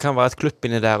 Frode, for at det kan være et klipp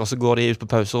inni der, og så går de ut på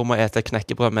pauserommet og eter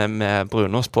knekkebrød med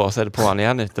brunost på, og så er det på han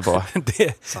igjen etterpå. det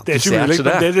er Du ikke ser umulig, ikke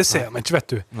det? men det ser vi ikke, vet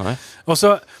du. Nei. Og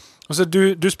så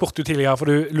du spurte jo tidligere, for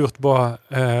du lurte på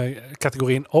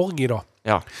kategorien orgi, da.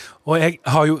 Ja. Og jeg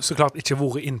har jo så klart ikke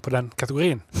vært inn på den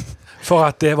kategorien. For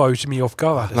at det var jo ikke min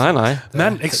oppgave. Nei.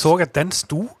 Men jeg så at den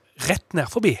sto rett ned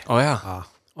forbi. Ja.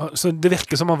 Så det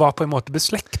virker som han var på en måte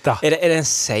beslekta. Er det en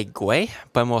segway,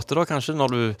 på en måte, da, kanskje,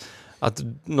 når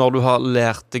du har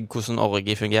lært deg hvordan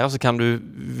orgi fungerer, så kan du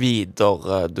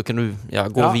videre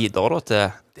gå videre da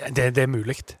til Det er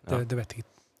mulig. Det vet jeg ikke.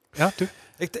 Ja, du.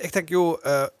 Jeg tenker jo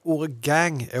ordet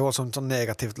gang er jo sånn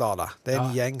negativt ladet. Det er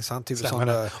en gjeng, sant? Type Stemmer sånn,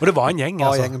 det. Og det var en gjeng,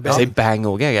 altså. A-gjeng, Jeg sier bang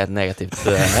også, jeg er et negativt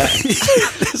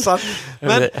sant?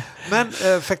 Men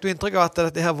fikk du inntrykk av at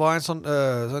dette her var en sånn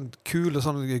kul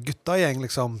sånn guttegjeng,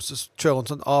 liksom, som kjører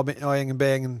en sånn A-gjengen,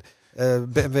 B-gjengen,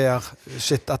 BMW-er,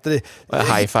 shit, at de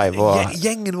high five og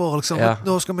gjengen vår, liksom. Ja.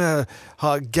 Nå skal vi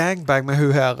ha gangbang med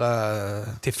hun her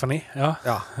Tiffany, ja.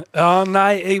 Ja.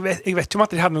 Nei, jeg vet ikke om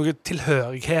at de hadde noe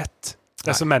tilhørighet,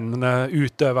 disse mennene,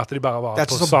 utover at de bare var Det er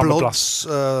på ikke så samme plass.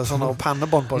 bloods, sånne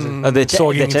pannebånd på seg. det er Så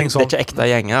ikke ingenting sånn. ekte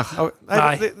gjenger.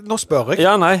 Nei, nå spør jeg.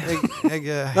 Ja, nei. Jeg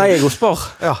Jeg spør.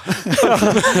 ja.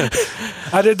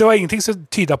 Nei, det var ingenting som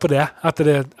tyda på det, at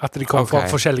de kom fra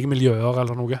Ok. forskjellige miljøer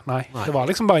eller noe. Nei, det var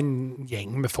liksom bare en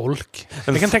gjeng med folk.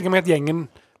 Jeg kan tenke meg at gjengen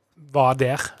var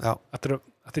der. Ja.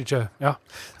 At det ikke, ja.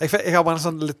 Jeg har bare en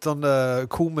sånn litt sånn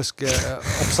komisk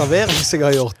observering som jeg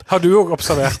har gjort. Har du også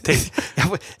observert ting?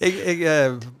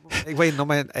 Jeg var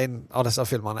innom en av disse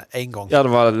filmene en gang. Ja,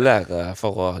 det var lære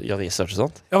for å gjøre research og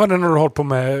sånt. Ja, var det når du holdt på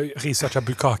med research av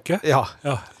bukake? Ja.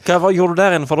 Hva gjorde du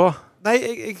der inne for da? Nei,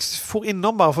 jeg får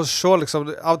innom bare for å se, liksom.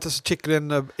 Av og til så kikker du inn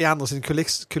i andre sine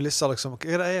kulisser, liksom.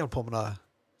 Hva det jeg holder på med det?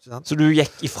 Så du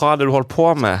gikk ifra det du holdt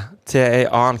på med til en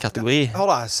annen kategori? Hør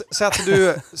da, se at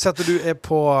du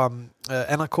på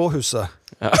NRK-huset.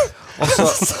 Ja. Og så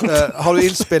har du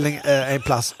innspilling en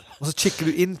plass. Og så kikker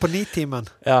du inn på Nitimen.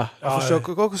 Ja. Og så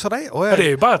se, hva sa de? Det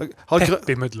er jo bare tepp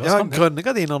i midler. Ja, grønne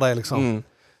gardiner de, liksom.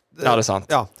 Ja, det er sant.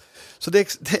 Ja. Så det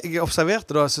jeg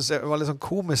observerte da, synes jeg var litt sånn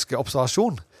komisk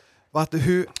observasjon, var at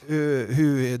hun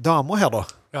damer her da.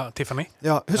 Ja, Tiffany.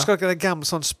 Ja, husker dere det gamle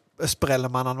sånn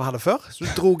sprellemannen vi hadde før? Så du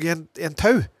drog i en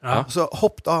tau, og så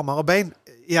hoppet armer og bein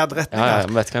i alle retninger. Ja,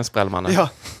 jeg vet hva en sprellmann er. Ja,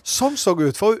 sånn så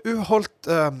ut, for hun holdt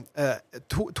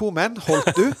to menn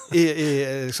holdt du i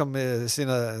liksom,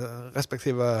 sine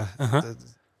respektive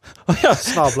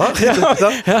snabler.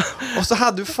 Ja. Og så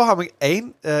hadde du faen meg en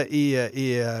i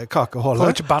kakeholdet.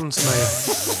 Får ikke band så mye.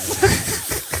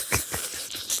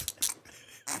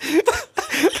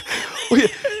 Og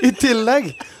i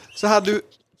tillegg så hadde du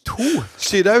 2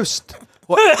 sydøst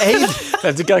og 1.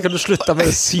 Vet du hva, kan du slutte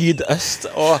med sydøst?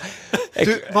 Du,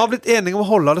 vi har blitt enige om å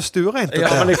holde det stuerent. Ja,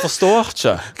 men jeg forstår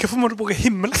ikke. Hvorfor må du bruke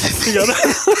himmel til å gjøre det?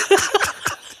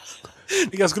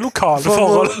 Det er ganske lokale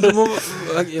forhold. Du må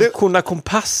kunne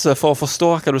kompasset for å forstå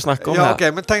hva du snakker om her. Ja, ok,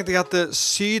 men tenk deg at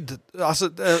syden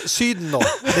nå,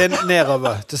 det er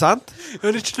nedover, ikke sant? Ja,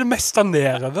 det er ikke det meste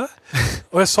nedover.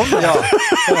 Og det er sånn, ja.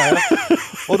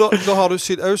 Og da har du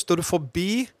sydøst, og du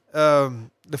forbi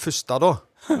det første da.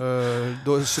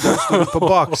 Da sydøst på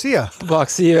baksida. På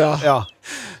baksida, ja.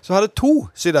 Så hadde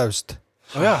 2 sydøst.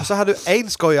 Og så hadde du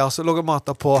 1 skoier som lå og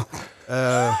matet på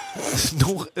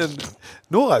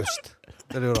nordøst.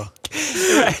 Det er det jo da.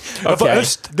 Ja, for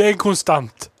øst, det er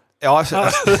konstant. Ja.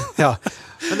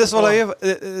 Men det som var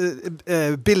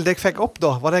det bildet jeg fikk opp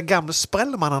da, var det gamle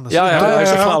sprellemannen. Ja.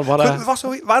 Det var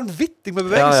så vanvittig med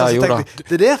bevegelser, så tenkte jeg,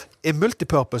 det der er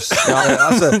multipurpose.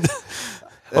 Altså...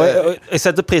 Og jeg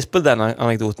setter pris på denne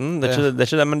anekdoten. Det er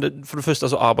ikke det, men for det første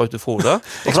så arbeider du Frode.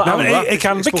 Jeg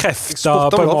kan bekrefte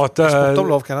på en måte. Spurt om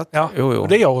lov, Kenneth. Ja,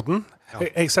 det er i orden.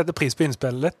 Jeg setter pris på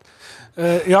innspillet litt.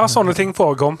 Ja, sånne ting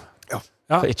forekom.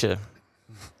 For ikke...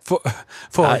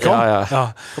 Forekom? Ja.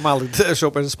 Kommer aldri til å se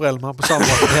på en sprellmann på samme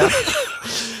måte.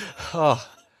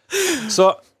 Så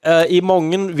i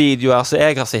mange videoer som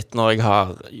jeg har sett når jeg har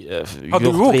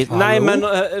gjort... Nei, men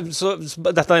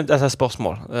dette er et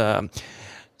spørsmål.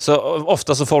 Så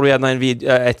ofte så får du gjerne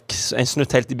en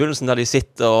snutt helt i begynnelsen der de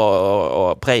sitter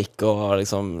og preiker og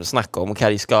liksom snakker om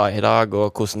hva de skal i dag og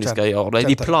hvordan de skal gjøre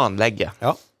det. De planlegger.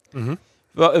 Ja.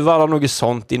 Var det noe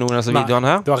sånt i noen av disse videoene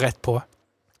her? Nei, du har rett på.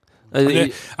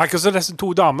 Akkurat så disse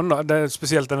 2 damene, det er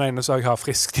spesielt den ene som jeg har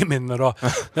friskt i minnet da.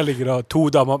 Der ligger det 2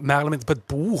 damer mer eller mindre på et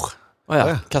bord.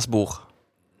 Hva slags bord?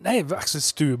 Nei,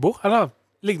 stuebord, eller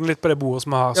ligner litt på det bordet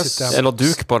som vi har sittet her. Eller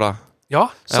duk på det? Ja,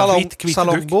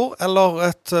 salongbord eller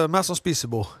et mer sånn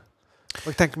spisebord.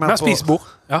 Mer spisebord,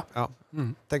 ja.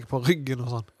 Tenk på ryggen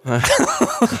og sånn.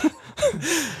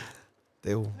 Det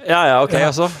er jo... Ja, ok,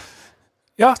 altså.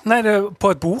 Ja, nei, det er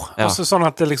på et bord. Altså sånn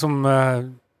at det liksom...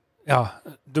 Ja,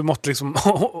 du måtte liksom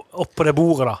opp på det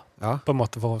bordet da, på en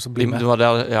måte for å bli med. Du var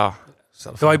der, ja.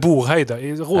 Det var i bordhøyde,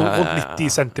 rundt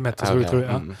 90 centimeter, så jeg tror,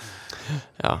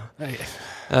 ja.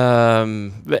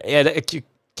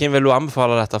 Hvem vil du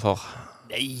anbefale dette for?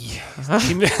 Nei,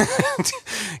 hvem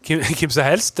som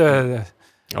helst. Det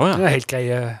er helt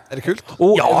greie. Er det kult?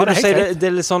 Ja, det er helt greit. Det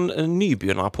er litt sånn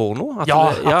nybegynnerporno?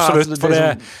 Ja, absolutt, for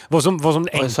det var sånn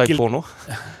enkelt... Sa jeg porno?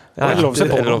 Ja, lov til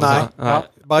porno. Nei,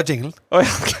 bare jinglen.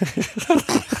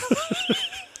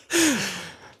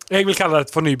 Jeg vil kalle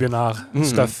det for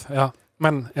nybegynner-stuff, ja.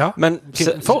 Men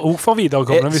for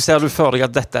viderekommende. Ser du for deg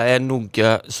at dette er noe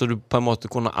så du på en måte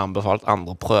kunne anbefalt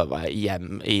andre å prøve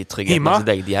hjem i trygghet med sitt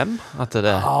eget hjem? At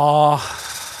det...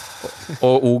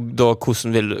 Og da,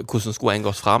 hvordan skulle en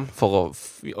gått frem for å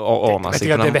ordne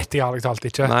seg? Det vet jeg ærlig talt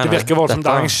ikke. Det virker voldsomt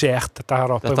arrangert, dette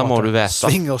her. Dette må du vite.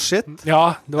 Swingershit.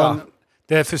 Ja,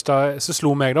 det første som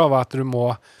slo meg da, var at du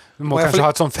må kanskje ha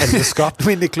et sånn fellesskap. Du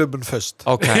må inn i klubben først.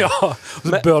 Ja, og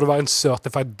så bør du være en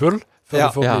certified bull før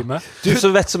du får bli med. Du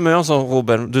som vet så mye om sånn,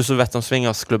 Ruben, du som vet om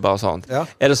swingersklubber og sånt.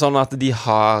 Er det sånn at de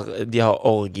har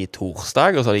orgi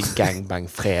torsdag, og så har de gangbang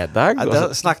fredag?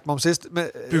 Det snakket vi om sist.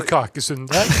 Bukake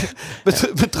søndag.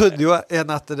 Vi trodde jo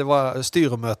at det var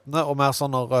styremøtene og mer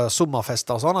sånne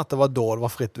sommerfester og sånn, at det var da det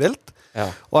var fritt vilt.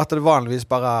 Og at det vanligvis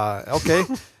bare, ok,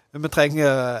 vi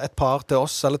trenger et par til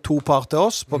oss, eller 2 par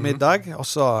til oss på middag, og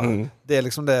så det er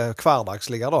liksom det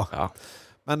hverdagslige da. Ja.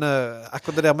 Men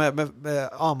akkurat det der med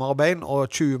armer og bein og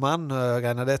 20 mann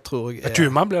greiene, det tror jeg 20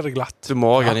 mann blir det glatt. Du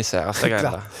må organisere seg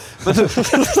greiene.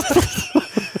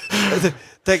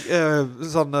 Tenk,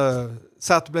 sånn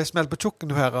si at du ble smelt på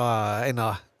tjukken her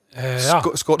Einar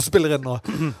skådespilleren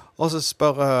og så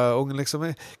spør ungen liksom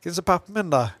hva er pappen min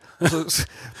da? Og så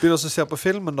begynner du å se på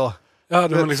filmen da Ja,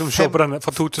 du må liksom se på den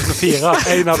fra 2004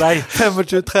 en av deg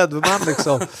 25-30 mann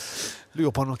liksom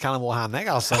lurer på når kan det være han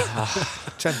jeg altså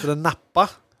kjente det nappa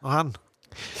og han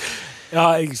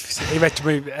Ja, jeg vet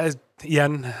ikke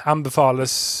igjen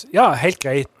anbefales helt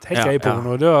greit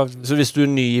porno Så hvis du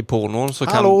ny I pornoen så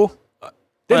kan Hallo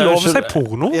Det lov å si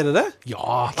porno Er det?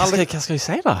 Ja Hva skal jeg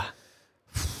si da?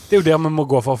 Det jo der vi må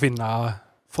gå for å finne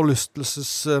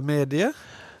forlystelsesmedie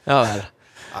Ja vel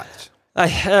Nei,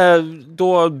 da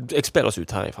jeg spiller oss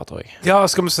ut herifra, tror jeg Ja,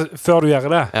 skal vi se, før du gjør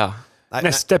det Ja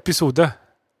Neste episode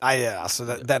Nei, altså,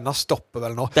 denne stopper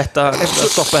vel nå Dette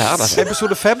stopper her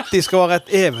Episode 50 skal være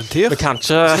et eventyr Men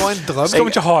kanskje Det skal være en drøm Skal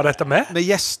vi ikke ha dette med? Med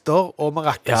gjester og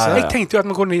mirakelser Jeg tenkte jo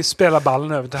at vi kunne spille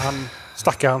ballen over til han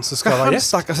stakkaren som skal være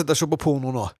gjest stakkaren sitte og se på porno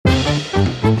nå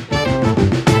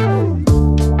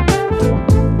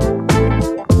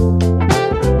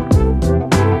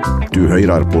Du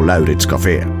hører på Lauritz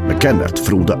Café med Kenneth,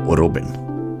 Frode og Robin.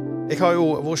 Jeg har jo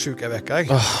vært syk en vekk,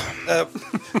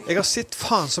 jeg har sett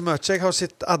faen så mye. Jeg har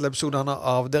sett alle episoderne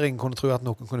av Der ingen kunne tro at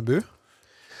noen kunne bo.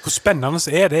 Hvor spennende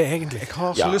er det egentlig? Jeg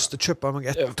har så lyst til å kjøpe meg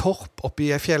et torp oppe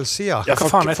I fjellsida. Ja, hva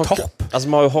faen et torp? Altså,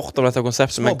 vi har jo hørt om dette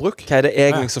konseptet, men hva det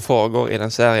egentlig som foregår I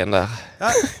den serien der? Ja,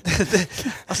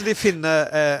 altså, de finner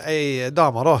en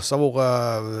dame da, som har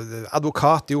vært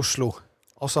advokat I Oslo,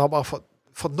 og så har bare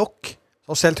fått nok.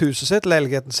 Har selgt huset sitt,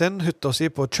 leiligheten sin, hytta si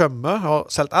på Tjømme, har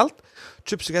selgt alt.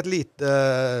 Kjøpt seg et lite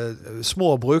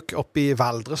småbruk oppe I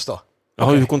Valdres da.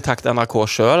 Har du kontaktet NRK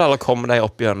selv, eller kommer de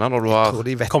opp igjennom når du har...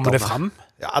 Kommer det frem?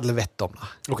 Ja, alle vet om det.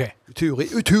 Ok.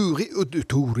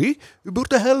 Uturi, du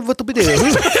burde helvete på det.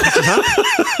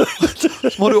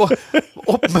 Så må du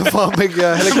opp med faen meg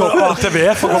helikopter. ATV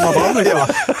for å komme frem, ja.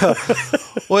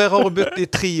 Og jeg har bytt I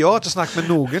 3 år til å snakke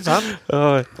med noen, sant?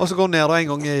 Og så går ned da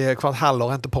en gang I hvert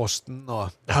halvår, henter posten.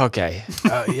 Og... Ok.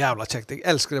 Jævla kjekt, jeg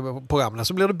elsker det programmet.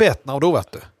 Så blir det beten av da,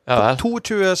 vet du. Ja,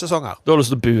 22 sesonger. Du har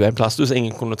lyst til å bo en plass, så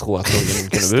ingen kunne tro at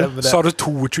noen kunne bo. Så har du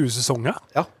 22 sesonger?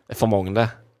 Ja. Det for mange det.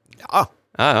 Ja.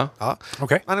 Ja.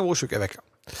 Ok. Men jeg var syk en vekk.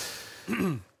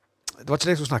 Det var ikke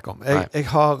det jeg skulle snakke om. Jeg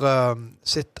har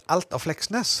sett alt av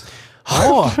Fleksnes.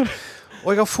 Og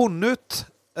jeg har funnet ut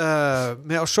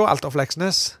med å se alt av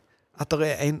Fleksnes at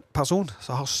det en person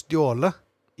som har stjålet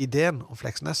ideen om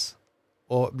Fleksnes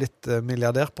og blitt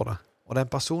milliardær på det. Og den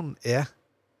personen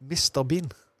Mr. Bean.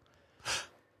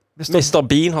 Mr.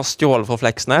 Bean har stjålet fra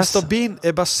Fleksnes? Mr. Bean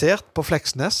basert på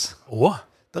Fleksnes.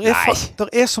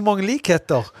 Det så mange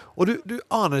likheter, og du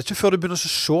aner det ikke før du begynner å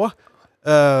se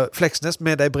Fleksnes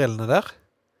med de brillene der.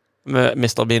 Med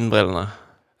Mr. Bean-brillene?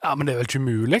 Ja, men det vel ikke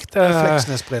mulig.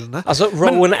 Fleksnes-brillene. Altså,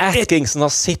 Rowan Atkinson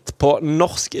har sitt på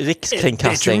norsk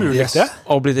rikskringkasting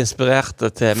og blitt inspirert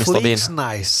til Mr. Bean. Fleeks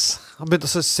nice. Han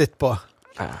begynte å sitte på.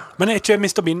 Men ikke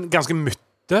Mr. Bean ganske mutte?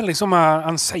 Liksom,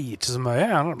 han sier ikke så mye.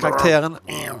 Karakteren...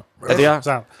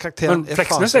 Men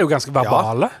Fleksnes jo ganske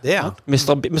verbale. Ja, det han. Vi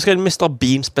skal ha en Mr.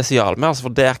 Bean spesial med, altså,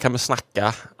 for der kan vi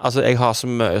snakke. Altså, jeg har så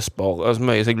mye så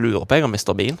mye jeg lurer på, jeg om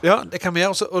Mr. Bean. Ja, det kan vi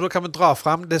gjøre, og da kan vi dra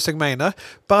frem det som jeg mener.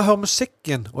 Bare hør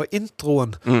musikken, og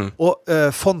introen, og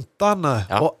fontene,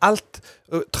 og alt,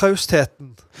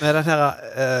 traustheten med den her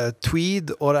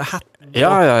tweed, og det hatten.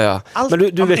 Ja. Men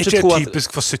du vil ikke tro at... Ikke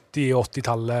typisk for 70- og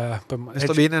 80-tallet.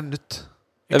 Mr. Bean nytt.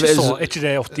 Ikke det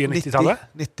 80- og 90-tallet?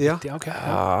 90, ja. 90, okay.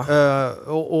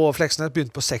 Og Fleksnes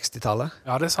begynte på 60-tallet.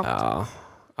 Ja, det sant. Ja,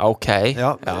 ok.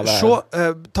 Ja. Så,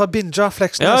 ta binge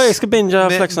Fleksnes. Ja, jeg skal binge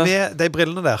Fleksnes. Med de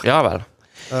brillene der. Ja vel.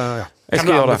 Kan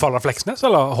du anbefale Fleksnes,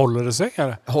 eller holder det seg?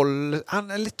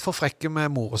 Han litt for frekke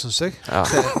med mora, synes jeg. Ja.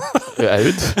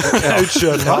 Aud? Aud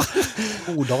selv, ja.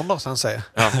 Oderen, da, som han sier.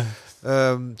 Ja.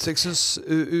 Så jeg synes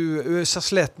hun ser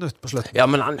sleten ut på slutten. Ja,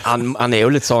 men han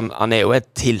jo litt sånn, han jo et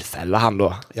tilfelle, han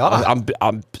da. Ja.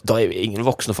 Det jo ingen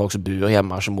voksne folk som bor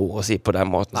hjemme som mor og sier på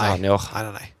den måten som han gjør.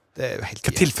 Nei. Det jo helt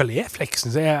hva tilfelle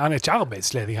Fleksnes? Han ikke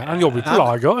arbeidsledig. Han jobber på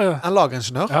lager. Han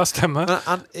lageringeniør. Ja, stemmer.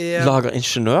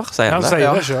 Lageringeniør, sier han det? Han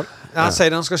sier det selv. Ja, han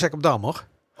sier det, han skal sjekke opp damer.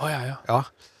 Ja.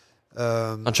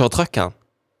 Han kjører trøkk, han?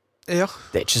 Ja.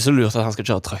 Det ikke så lurt at han skal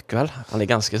kjøre trøkk, vel? Han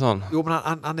ganske sånn... Jo, men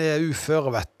han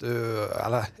uføre, vet du.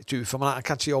 Eller, ikke uføre, men han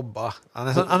kan ikke jobbe.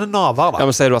 Han navar, da. Ja,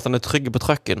 men sier du at han trygg på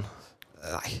trøkken?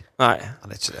 Nei.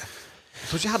 Han ikke det. Jeg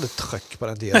tror ikke jeg hadde trøkk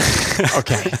på den tiden.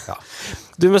 Ok. Ja.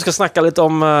 Du, vi skal snakke litt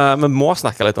om... vi må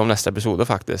snakke litt om neste episode,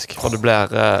 faktisk. For det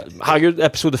blir... herregud,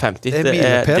 episode 50.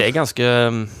 Det ganske...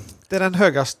 Det den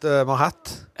høyeste vi har hatt.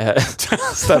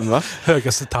 Stemmer.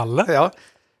 Høyeste tallet? Ja.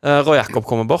 Roy Jakob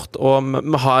kommer bort, og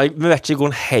vi vet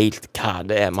ikke helt hva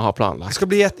det vi har planlagt. Det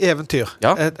skal bli et eventyr.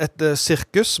 Ja. Et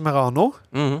sirkus med Rano.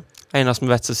 Eneste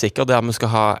vi vet så sikkert, det er at vi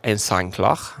skal ha en sang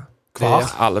klar. Hver?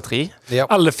 Alle 3. Ja.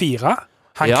 Alle 4?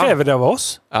 Han krever det av oss?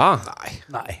 Ja.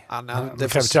 Nei. Han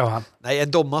krever ikke av han. Nei,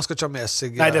 en dommer skal ikke ha med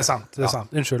seg... Nei, det er sant.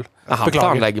 Unnskyld. Han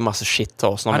planlegger masse shit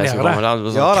til oss når vi skal komme.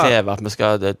 Det Ja, da. krever at vi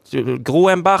skal gro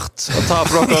en bart og ta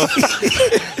på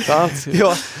dere. Sant?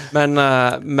 Ja. Men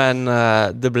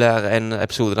det blir en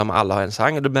episode der vi alle har en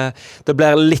sang. Det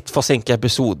blir litt forsinket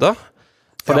episode.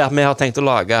 For det at vi har tenkt å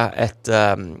lage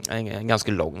en ganske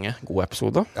lang, god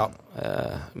episode. Ja.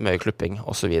 Mye klipping,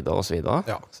 og så videre, og så videre.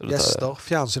 Ja. Gjester,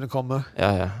 fjernsynet kommer.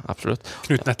 Ja, absolutt.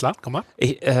 Knut Netland kommer.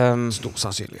 Stor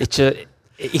sannsynlighet.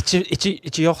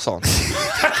 Ikke gjør sånt.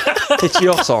 Ikke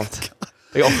gjør sånt.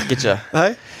 Jeg orker ikke. Nei,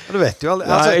 du vet jo aldri.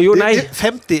 Nei, Altså, jo, nei.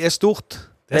 50 er stort.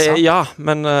 Det er sant. Ja,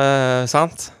 men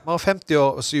sant? Vi har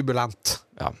 50-årsjubilant.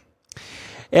 Ja.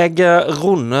 Jeg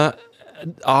runder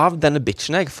av denne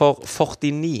bitchen for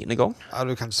 49. gang. Ja,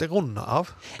 du kan ikke si runde av.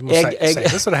 Du må si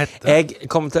det så det heter. Jeg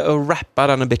kommer til å rappe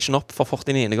denne bitchen opp for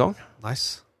 49. gang.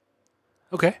 Nice.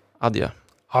 Ok. Adjø.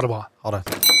 Ha det bra. Ha det.